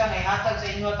 gahandom siya nga ihatag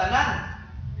sa inyo tanan.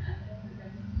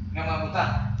 Nga mga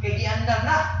butang. Kaya giandam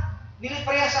na. Dili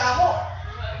pareha sa amo.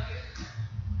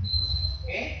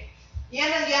 Okay?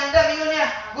 Iyan ang giandam. Ingon niya,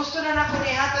 gusto na nako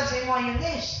ni ihatag sa imo ang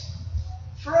Eunice.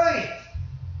 Freud.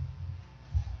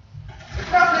 The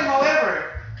problem,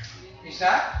 however, is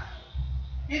that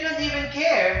you don't even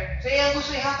care sa iyang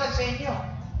gusto ihatag sa inyo.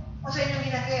 O sa inyong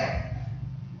ina-care.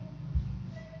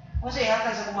 O sa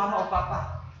ihatag sa kung mama o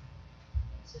papa.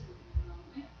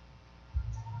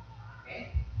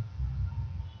 Okay?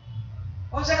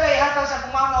 O sa kaya ihatag sa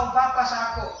kung mama o papa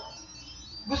sa ako.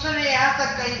 Gusto niya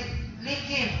ihatag kay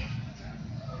Likim.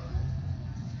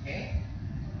 Okay?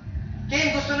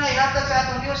 Kaya gusto na ihatag sa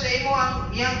atong Diyos sa imo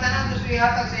ang iyang tanan gusto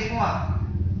ihatag sa imo.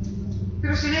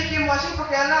 Pero si Likim mo asing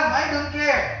pakialam, I don't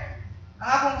care. Ang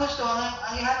akong gusto,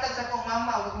 ang ihatag sa akong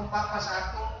mama o akong papa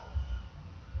sa ako.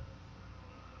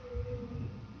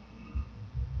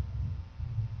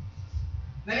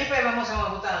 Nalipay ba mo sa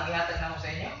mga butang ang ihatag na mo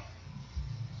sa inyo?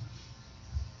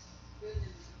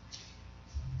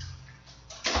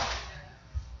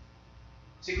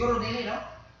 Siguro dili, no?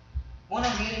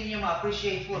 Unang dili ninyo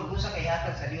ma-appreciate po kung sa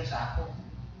kaihatag sa Dios sa ako.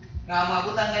 Nga ang mga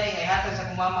butang gani nga ihatag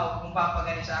sa kong mama o kung papa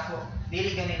gani sa ako,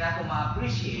 dili gani na ako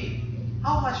ma-appreciate.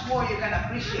 How much more you can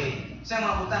appreciate sa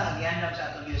mga butang ang gihandam sa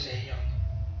atong Dios sa inyo?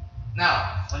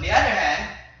 Now, on the other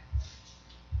hand,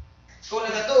 kung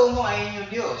nagatuo mo ang inyong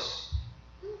Dios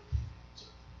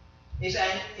is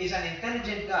an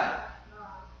intelligent God.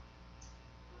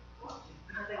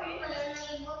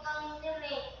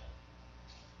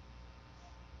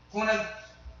 Kung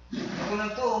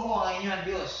nagtuo mo ang inyong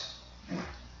Diyos,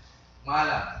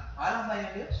 maalam. Maalam ba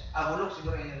yung Diyos? Bulok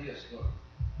siguro yung Diyos. Siguro.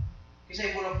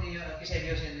 Kisa'y bulok niyo, kisa'y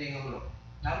Diyos yung bulok.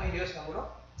 Namoy Diyos na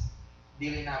bulok?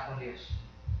 Dili na akong Diyos.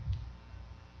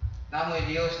 Namoy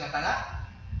Diyos na tanga?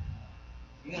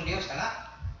 Imong Diyos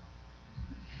tanga?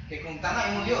 Kaya kung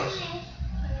tanga imong Diyos,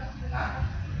 ha?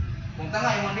 Kung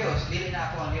tanga imong Diyos, dili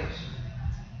na ako ang Diyos.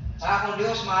 Akong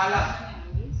Diyos maalam.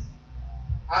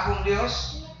 Akong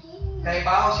Diyos, kay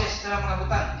bao siya sa mga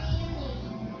butang.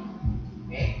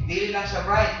 Okay? Dili lang siya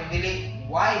bright, kundi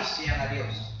wise siya nga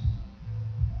Diyos.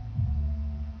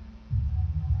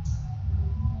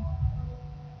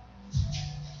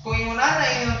 Kung imunan na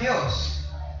inyong Diyos,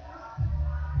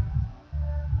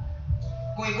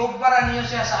 kung ikumpara ninyo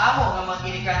siya sa amo nga mga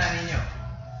ginikanan ninyo,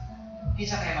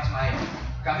 kisa kayo mas maayo?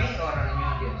 Kami o ang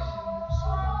inyong Diyos?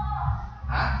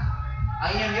 Ha? Ang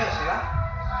inyong Diyos, di ba?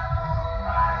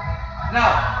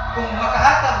 Now, kung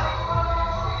makahatag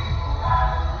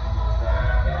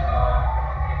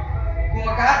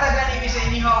gani sa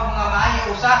inyo ang mga maayo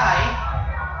usahay,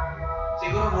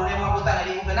 siguro doon yung mga butang na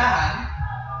di mo ganahan,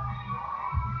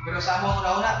 pero sa amo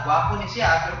una-una, gwapo ni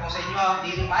siya, pero kung sa inyo ang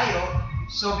di maayo,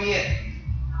 so be it.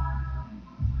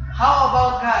 How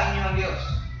about ka inyong Diyos?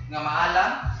 Nga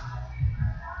maalam,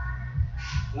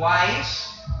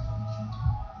 wise,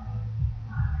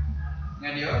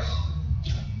 nga Diyos,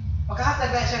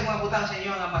 magkahatag na siya mga butang sa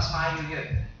inyo nga mas maayo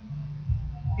yun.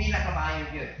 Pinakamaayo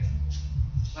yun.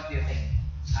 What do you think?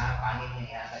 Pangit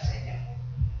niya ihatag sa inyo?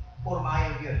 Or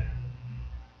maayo yun?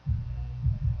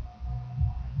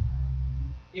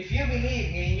 If you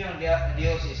believe nga inyong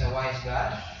Diyos is a wise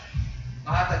God,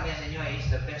 mahatag niya sa inyo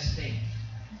is the best thing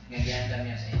nga gihandam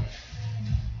niya sa inyo.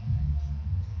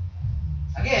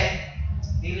 Again,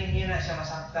 dili niyo na siya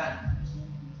masaktan.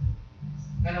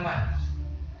 Nga naman,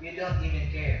 you don't even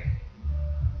care.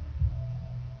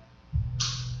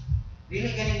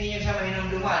 Dili ganin ninyo siya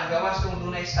mahinumduman, gawas kung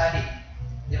dunay study.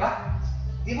 Di ba?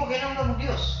 Di mo kinumdum ng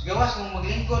Diyos. Gawas kung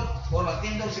maglingkod o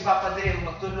magtindog si Papa Dre o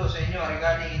magtulo sa inyo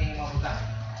regarding ining mga butang.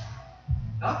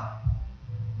 No?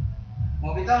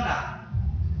 Mo bitaw na.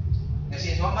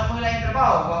 Kasi huwag man mo lang yung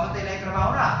trabaho, huwag man tayo lang yung trabaho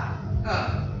na.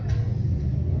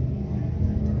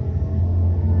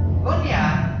 Kunya,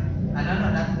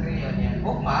 not trillion yan.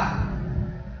 Bukma,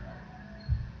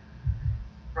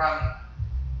 from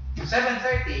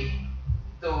 7:30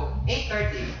 to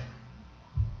 8:30,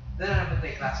 doon na naman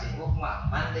tayo klase. Bukma,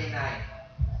 Monday night,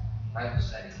 Bible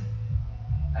study.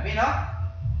 I mean, no?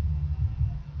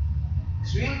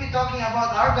 So we'll be talking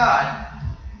about our God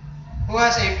who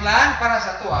has a plan para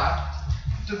sa tuwa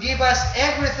to give us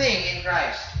everything in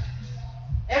Christ.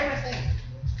 Everything.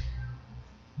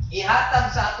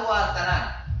 Ihatag sa ato ang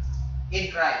tanan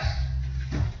in Christ.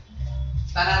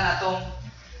 Tanan natong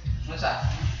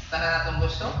tanan natong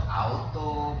gusto,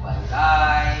 auto,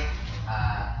 balay,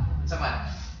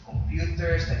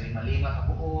 computers, lima ka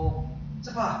buo,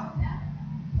 laptop,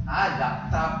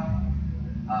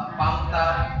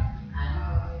 laptop,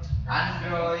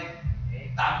 Android,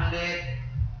 tablet,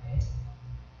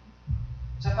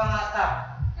 sa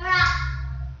pangatap,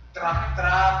 truck,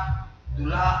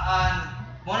 dulaan,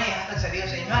 mo na ihatag sa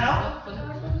Diyos sa inyo, no?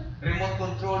 Remote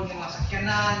control ng mga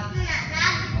sakyanan.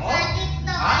 Oh?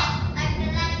 Ha?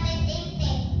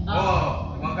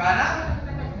 Oh, mga kaanak?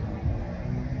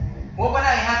 Mo ba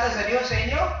na ihatag sa Diyos sa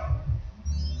inyo?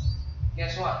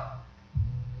 Guess what?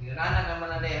 Yunanan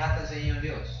naman na ihatag sa inyo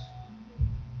Diyos.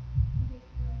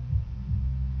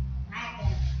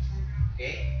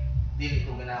 Okay? Dili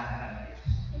ko ganahan ng Diyos.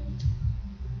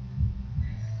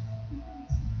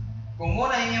 Kung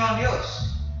muna inyo ang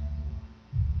Diyos,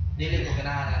 dili ko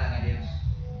ganahan ng Diyos.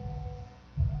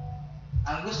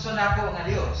 Ang gusto na ko ng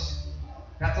Diyos,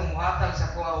 katong muhatag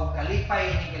sa kuha og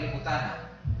kalipay ni kalibutan.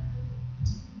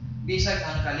 Bisag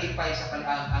ang kalipay sa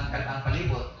ang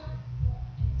palibot,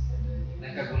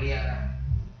 nagkagulian na.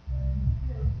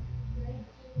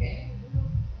 Okay?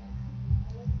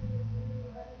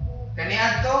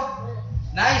 Kaniadto,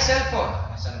 naay cellphone.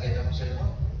 Asan kayo ang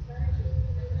cellphone?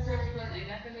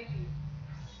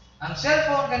 Ang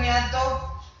cellphone kaniadto,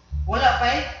 wala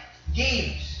pa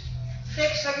games.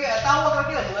 Text lagi, tawag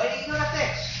lagi, ay ino na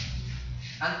text.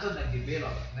 Antod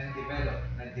nag-develop.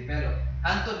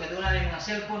 Antod nga doon na yung mga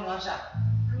cellphone o sa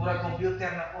murag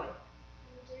computer na po.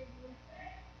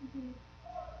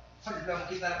 Pag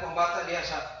makita na po ang bata diya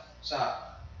sa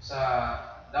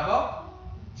Davao,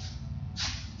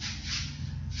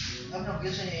 ano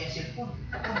gyud sa niya yung cellphone?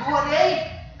 Kung duwa di ay,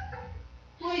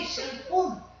 uy,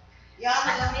 cellphone. Yan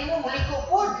lang nimo, muli ko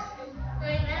po.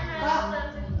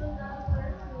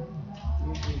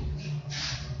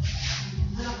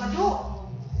 Ano ka do?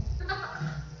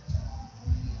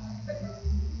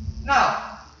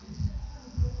 Now,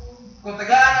 kung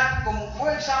for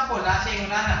example, nasa iyong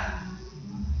nana,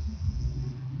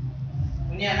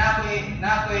 kunya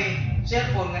na ako'y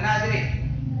cellphone nga na diri.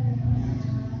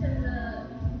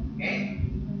 Okay?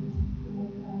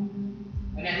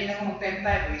 Kunya di na ko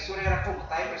mag-type, isuri ra ko,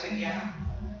 type sa iya.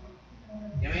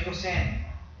 Yamin ko send,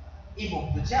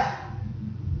 ibog po siya.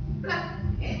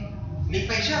 Okay?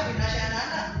 Lipay siya, pina siya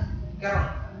nana. Karon,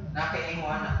 nakaingo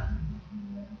anak.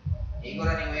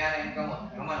 Igora ni Mayana yung kamot.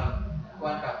 Kamano,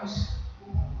 kuhan kapos.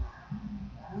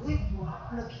 Uy,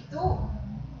 nakito.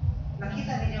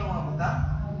 Nakita ninyo ang mga butang?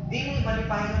 Dili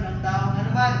malipayon ang taong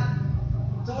naman.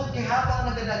 Tungod kay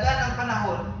habang nagdadagan ang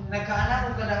panahon, nagkaanak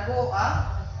o kadako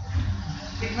ang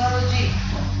technology.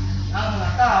 Ang mga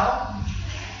tao,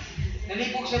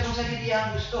 nalipog siya kung sa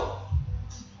ang gusto.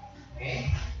 Okay?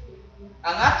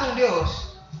 Ang atong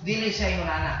Diyos, dili siya yung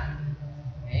anak.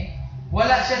 Okay?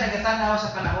 Wala siya nagatanaw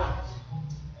sa panahon.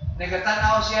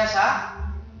 Nagatanaw siya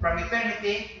from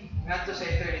eternity ngadto sa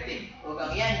eternity. Ug ang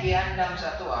iyang gihandam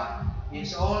sa atoa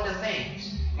is all the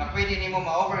things nga pwede nimo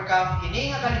ma-overcome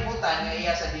kini nga kalibutan nga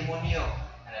iya sa demonyo.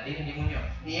 Ano din demonyo?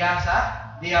 Iya sa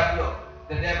Diablo,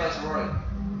 the devil's world.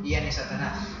 Iya ni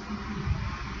Satanas.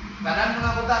 Tanan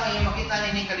mga butang nga makita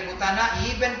nining kalibutan na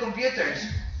even computers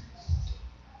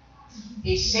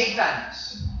is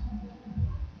Satan's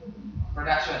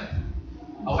production.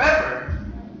 However,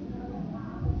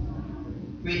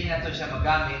 pwede na ito siya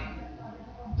magamit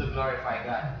to glorify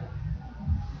God.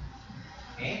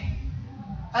 Okay?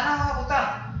 Tanang mga butang.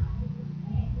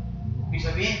 Ibig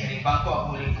sabihin, kaning bangko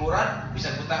akong lingkuran,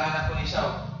 bisag butangan ako ni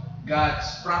sa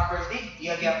God's property,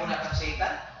 iyagya po na kang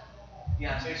Satan?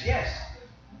 The answer is yes.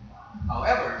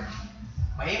 However,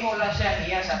 mahimo lang siya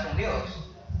iya sa atong Dios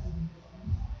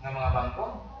nga mga bangko.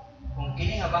 Kung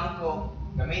kini nga bangko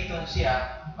gamiton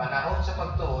siya panahon sa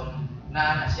pagtuon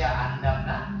na siya andam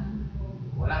na,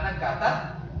 wala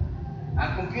nagkatag.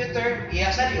 Ang computer iya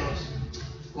sa Dios.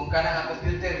 Kung kana nga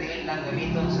computer dili lang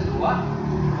gamiton sa duwa,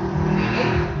 dili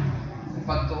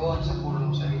pagtuon sa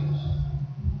pulong sa Dios.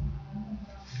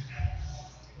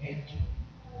 Okay.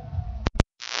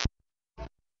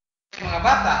 Mga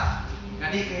bata nga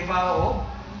di kay bao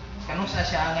kanusa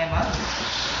siya angay man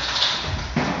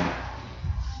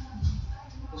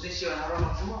posisyon aron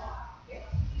magduwa. Okay?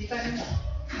 Kita nimo.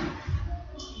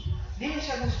 Dili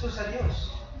siya gusto sa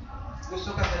Dios.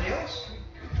 Gusto ka sa Dios?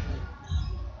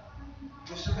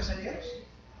 Gusto ka sa Dios?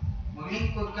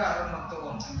 Maglingkod ka aron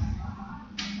magtuon.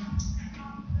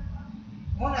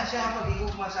 Muna siya ang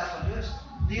pag-igugma sa atong Diyos.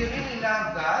 Do you really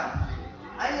love God?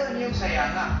 Ayaw niyong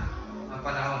sayanga ang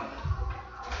panahon.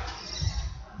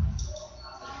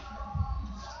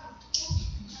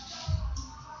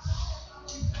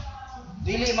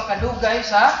 Dili makadugay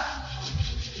sa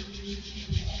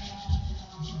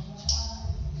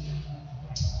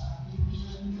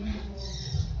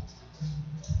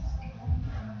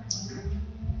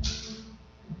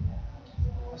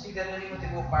kasi ganun mo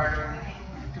tibo parlor ni.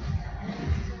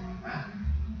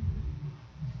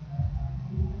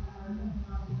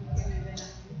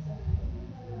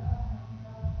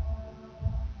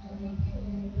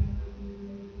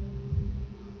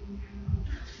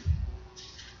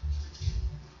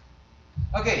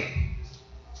 Okay.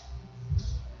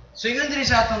 So yun din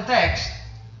sa atong text.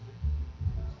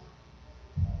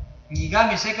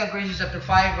 Gigamit 2 Corinthians chapter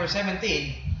 5 verse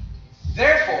 17.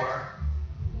 Therefore,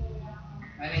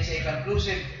 and it's a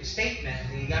conclusive statement,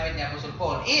 gigamit niya Apostle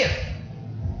Paul, if,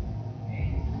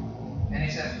 okay, and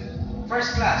it's a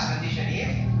first class condition,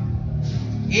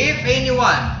 if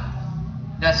anyone,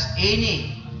 that's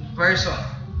any person,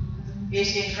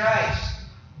 is in Christ,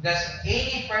 that's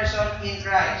any person in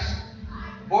Christ,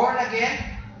 born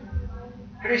again,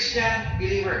 Christian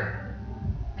believer.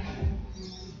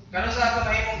 Kano sa ako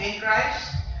mahimong in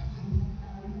Christ?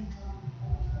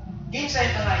 Kinsa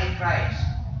ito nga in Christ?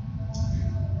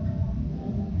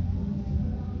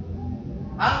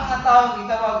 Ang mga taong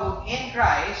gitawag og in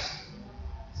Christ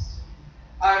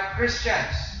are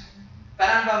Christians.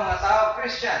 Tanan ba mga tao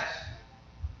Christians?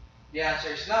 The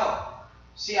answer is no.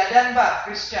 Si Adan ba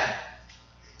Christian?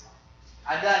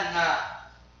 Adan na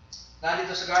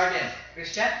nandito sa garden,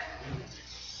 Christian?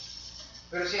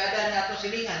 Pero si Adan na itong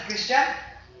silingan, Christian?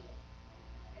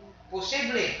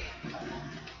 Posible.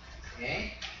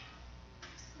 Okay?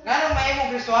 Nga nung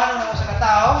mahimong Kristohano na sa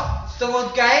katao,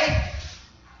 tungod kay,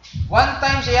 one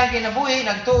time sa iyang kinabuhi,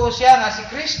 nagtuo siya nga si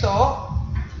Kristo,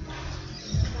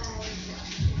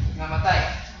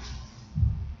 namatay.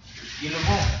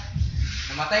 Gilubong.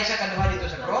 Namatay siya kaduha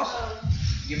dito sa cross,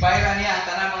 gibayran niya ang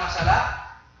tanang mga sala,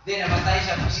 then namatay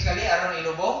siya physically aron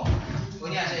ilubong.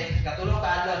 Kunya sa katulong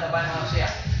kaadlaw na banaw siya.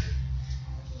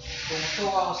 Kung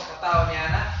tuwa mo sa katao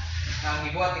niya na nga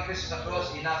gibuhat ni Kristo sa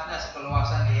cross, enough na sa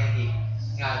kaluwasan niya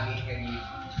nga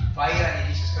bayran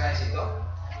ni Jesus Christ ito.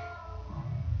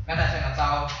 Kana siya nga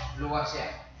tao, luwas siya.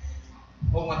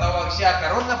 O matawag siya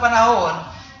karon nga panahon,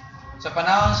 sa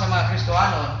panahon sa mga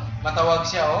Kristohanon, matawag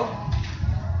siya o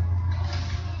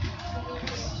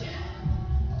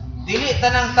dili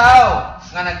tanang tao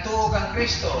nga nagtuo kang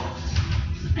Kristo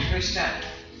Christian.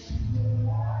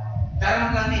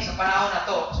 Karon lang ni sa panahon na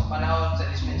to, sa panahon sa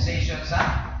dispensation sa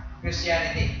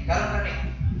Christianity. Karon ra ni.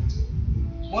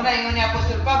 Muna ingon ni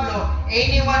Apostol Pablo,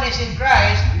 anyone is in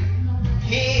Christ,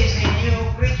 he is a new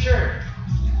creature.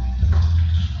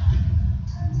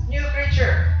 New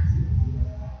creature.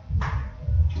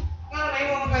 Ano na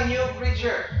yung mga new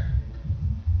creature?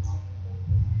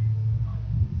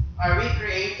 Are we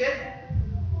created?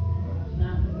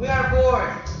 We are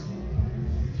born.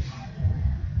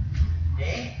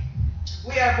 Okay?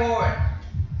 We are born.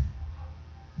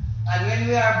 And when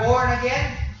we are born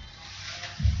again,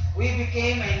 we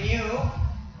became a new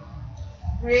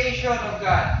creation of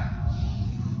God.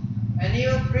 A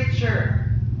new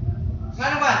creature. Nga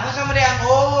naman, kung sa mali ang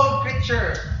old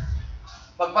creature,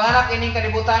 pagpanganak ining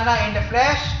kalibutan na in the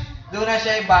flesh, doon na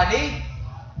siya ay body,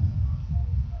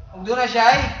 doon na siya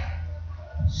ay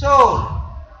soul.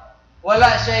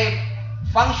 Wala siya ay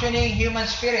functioning human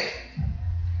spirit.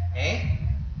 Okay?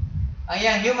 Ang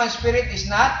yang human spirit is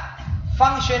not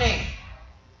functioning.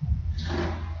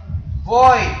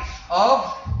 Void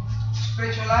of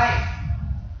spiritual life.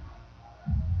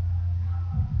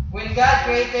 When God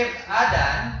created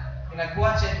Adan,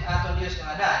 nagbuhat siya ato Dios ng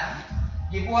Adan,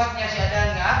 gibuhat niya si Adan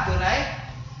nga dunay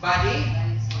body,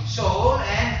 soul,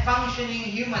 and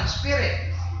functioning human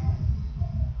spirit.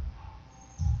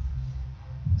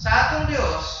 Sa atong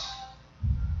Dios,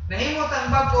 nahimot ang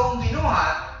bagong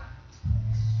binuhat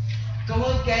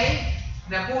tungod kay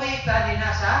nabuhi ta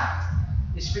dinha sa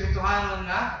espirituhanon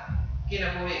nga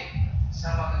kinabuhi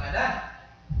sama kang Adan.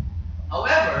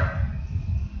 However,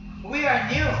 we are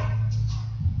new.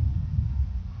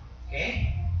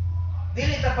 Okay?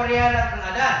 Dili ta pareha lang kang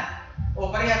Adan o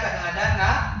pareha ta kang Adan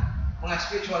nga mga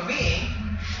spiritual being,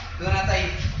 doon na tayo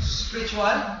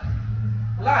spiritual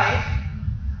life,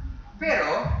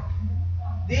 pero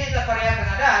dili ta pareha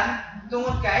kang Adan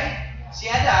tungod kay si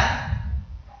Adan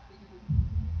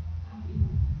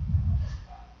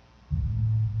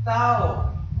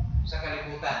tao sa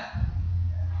kalibutan.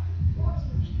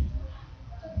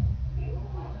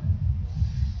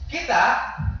 Kita,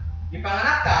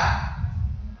 ipanganak ka,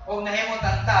 o nahimot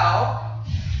ang tao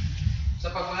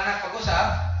sa pagpanganak pag-usap,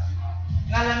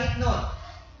 nga langit nun.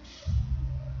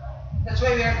 That's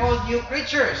why we are called new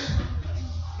creatures.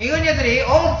 Ingon niya diri,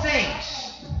 old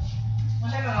things.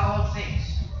 Ano sa mga old things?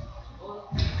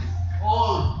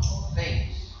 Old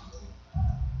things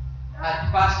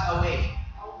had passed away.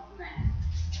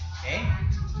 Okay?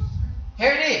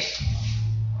 Here it is.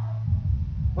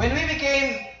 When we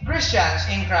became Christians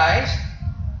in Christ,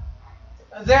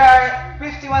 there are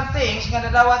 51 things nga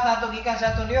nadawat nato gikan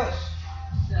sa atong Dios.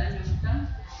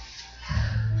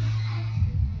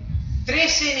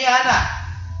 Trisi ni Ana.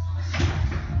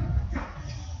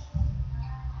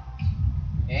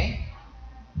 Okay?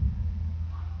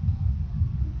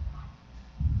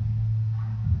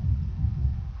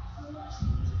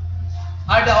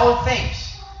 Are the old things.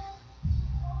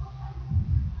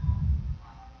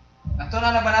 Ato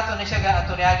na ba nato ni siya ga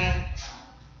ato niaging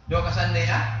do ka Sunday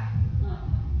na?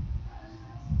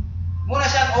 Muna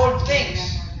siyang old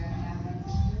things.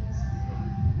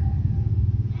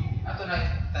 Ato na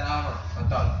tanaw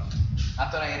kontrol.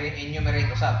 Ato na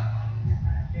enumerate usab.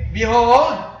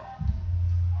 Behold,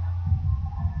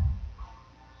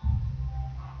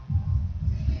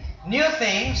 new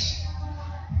things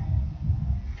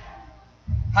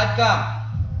had come.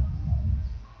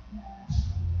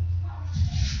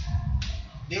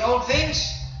 The old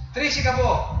things, 3 ka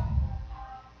po.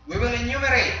 We will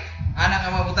enumerate.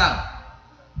 Anang ang mabutang.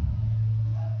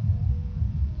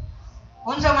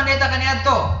 Unsa man dita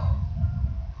kaniadto?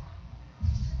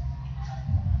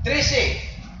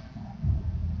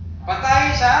 3.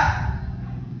 Patay sa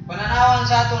pananawan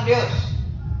sa atong Dios.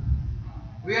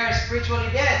 We are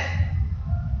spiritually dead.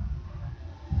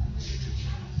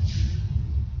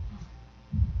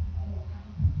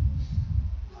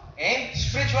 Okay?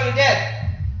 Spiritually dead.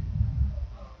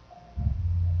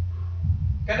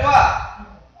 Kadua,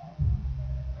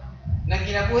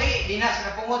 nagkinabuhi di na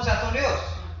sa kapungod sa atong Dios.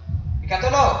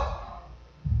 Ikatulo,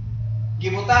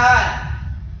 gibutahan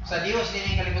sa Dios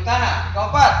dining kalibutana.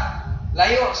 Ikaapat,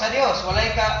 layo sa Dios,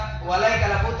 walay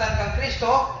kalabutan kang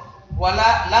Kristo,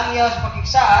 wala langyaw sa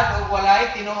pakigsaad o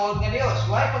walay tinuod nga Dios,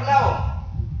 walay paglaom.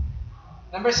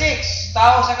 Number 6,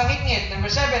 tao sa kangitngit.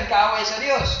 Number 7, kaaway sa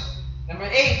Dios.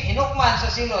 Number 8, hinukman sa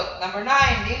silot. Number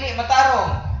 9, dili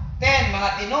matarong. 10, mga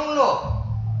tinunglo.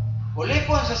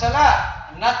 Ulipon sa sala,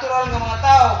 natural nga mga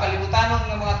tao, kalibutanon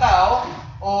nga mga tao,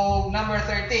 o number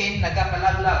 13,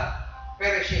 nagkakalaglag,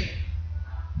 perishing.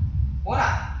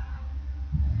 Una,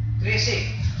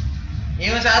 3-6.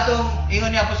 Ingon sa atong,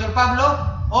 ingon ni Apostol Pablo,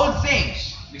 old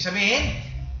things. Ibig sabihin,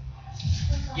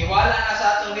 giwala na sa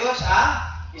atong Dios ang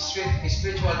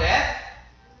spiritual death.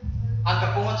 Ang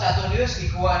kapungod sa atong Dios,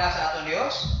 gikuha na sa atong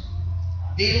Dios.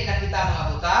 Dili na kita mga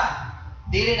buta,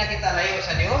 dili na kita layo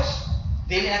sa Dios,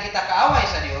 dili na kita kaaway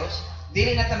sa Dios,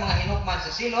 dili na kita mga hinukman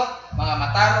sa silot, mga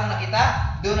matarong na kita,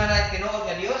 doon na tinuod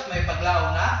nga Dios, may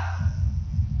paglaom na.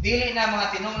 Dili na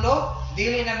mga tinunglo,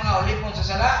 dili na mga ulipon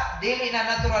sa sala, dili na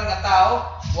natural nga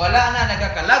tao, wala na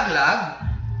nagakalaglag,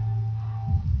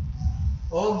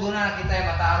 o doon na kita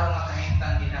ay matarong nga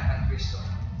kahintang ginakan Kristo.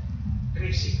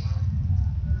 3-6.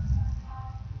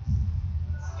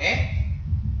 Okay?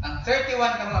 Ang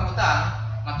 31 ka mga butang,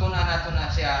 matuna nato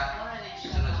na siya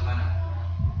sunod sa mana.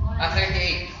 Ang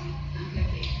 38.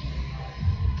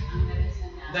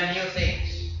 The new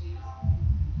things.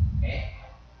 Okay?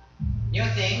 New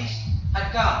things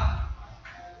had come.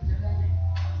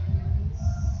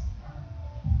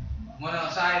 Muna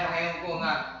usahay makayon ko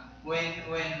nga when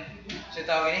sa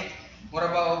tawag ini, mura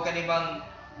ba og kanibang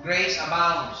grace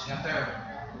abounds nga term.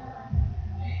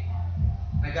 Okay?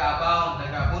 Nag-abound,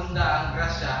 nag-abunda ang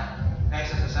grasya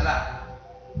kaysa sa sala.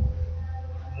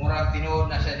 murag tinuod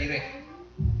na siya dire.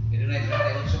 Pero na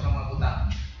 38 ka mga butang.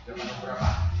 Pero manubra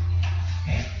pa.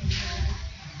 Okay?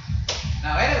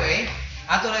 Now anyway,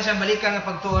 ato na siyang balikan ng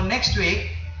pagtuon next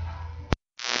week.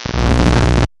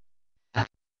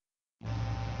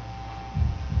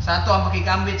 Sa ato ang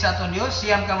pakikambit sa atong Dios,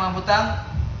 siyam ka mga butang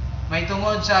may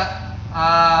tungod sa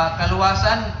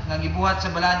kaluwasan nga gibuhat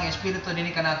sa balaang nga espiritu dinhi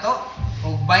kanato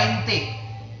ug 20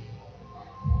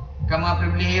 ka mga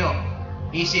pribilehiyo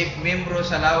isip membro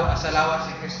sa lawas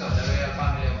ni Kristo, the royal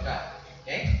family of God.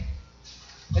 Okay?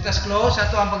 Let us close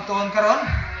ato ang pagtuon karon.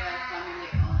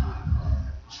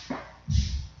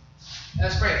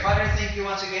 Let's pray. Father, thank you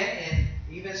once again, and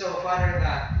even so, Father,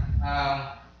 na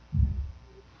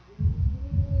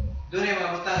doon ay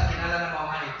mga butang kinala ng mga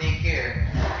mani, take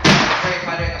care. Pray,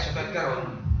 Father, kasugad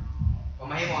karon,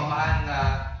 pamahimo amaan nga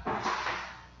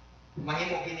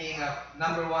mahimo kini nga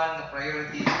number 1 na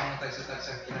priority sa mga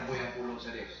tagsa-tagsang kinabuhi ang pulong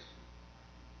sa Dios.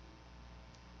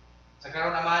 Sa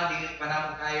karon naman dili pa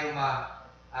namo kayo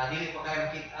dili pa kayo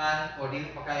makit-an o dili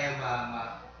pa kayo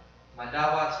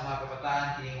madawat sa mga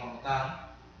kabataan kini mga butang.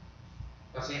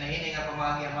 Kasi nahini nga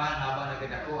pamagyaman habang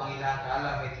nagadako ang ilang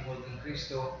kaalam may tungod kang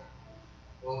Kristo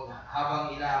o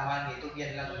habang ilaaman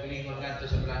itugyan lang ang gilingon ngadto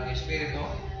sa balaang espiritu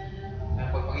ang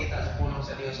pagpakita sa pulong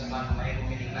sa Dios ang mahimo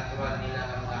kining natural nila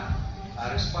nga mga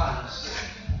response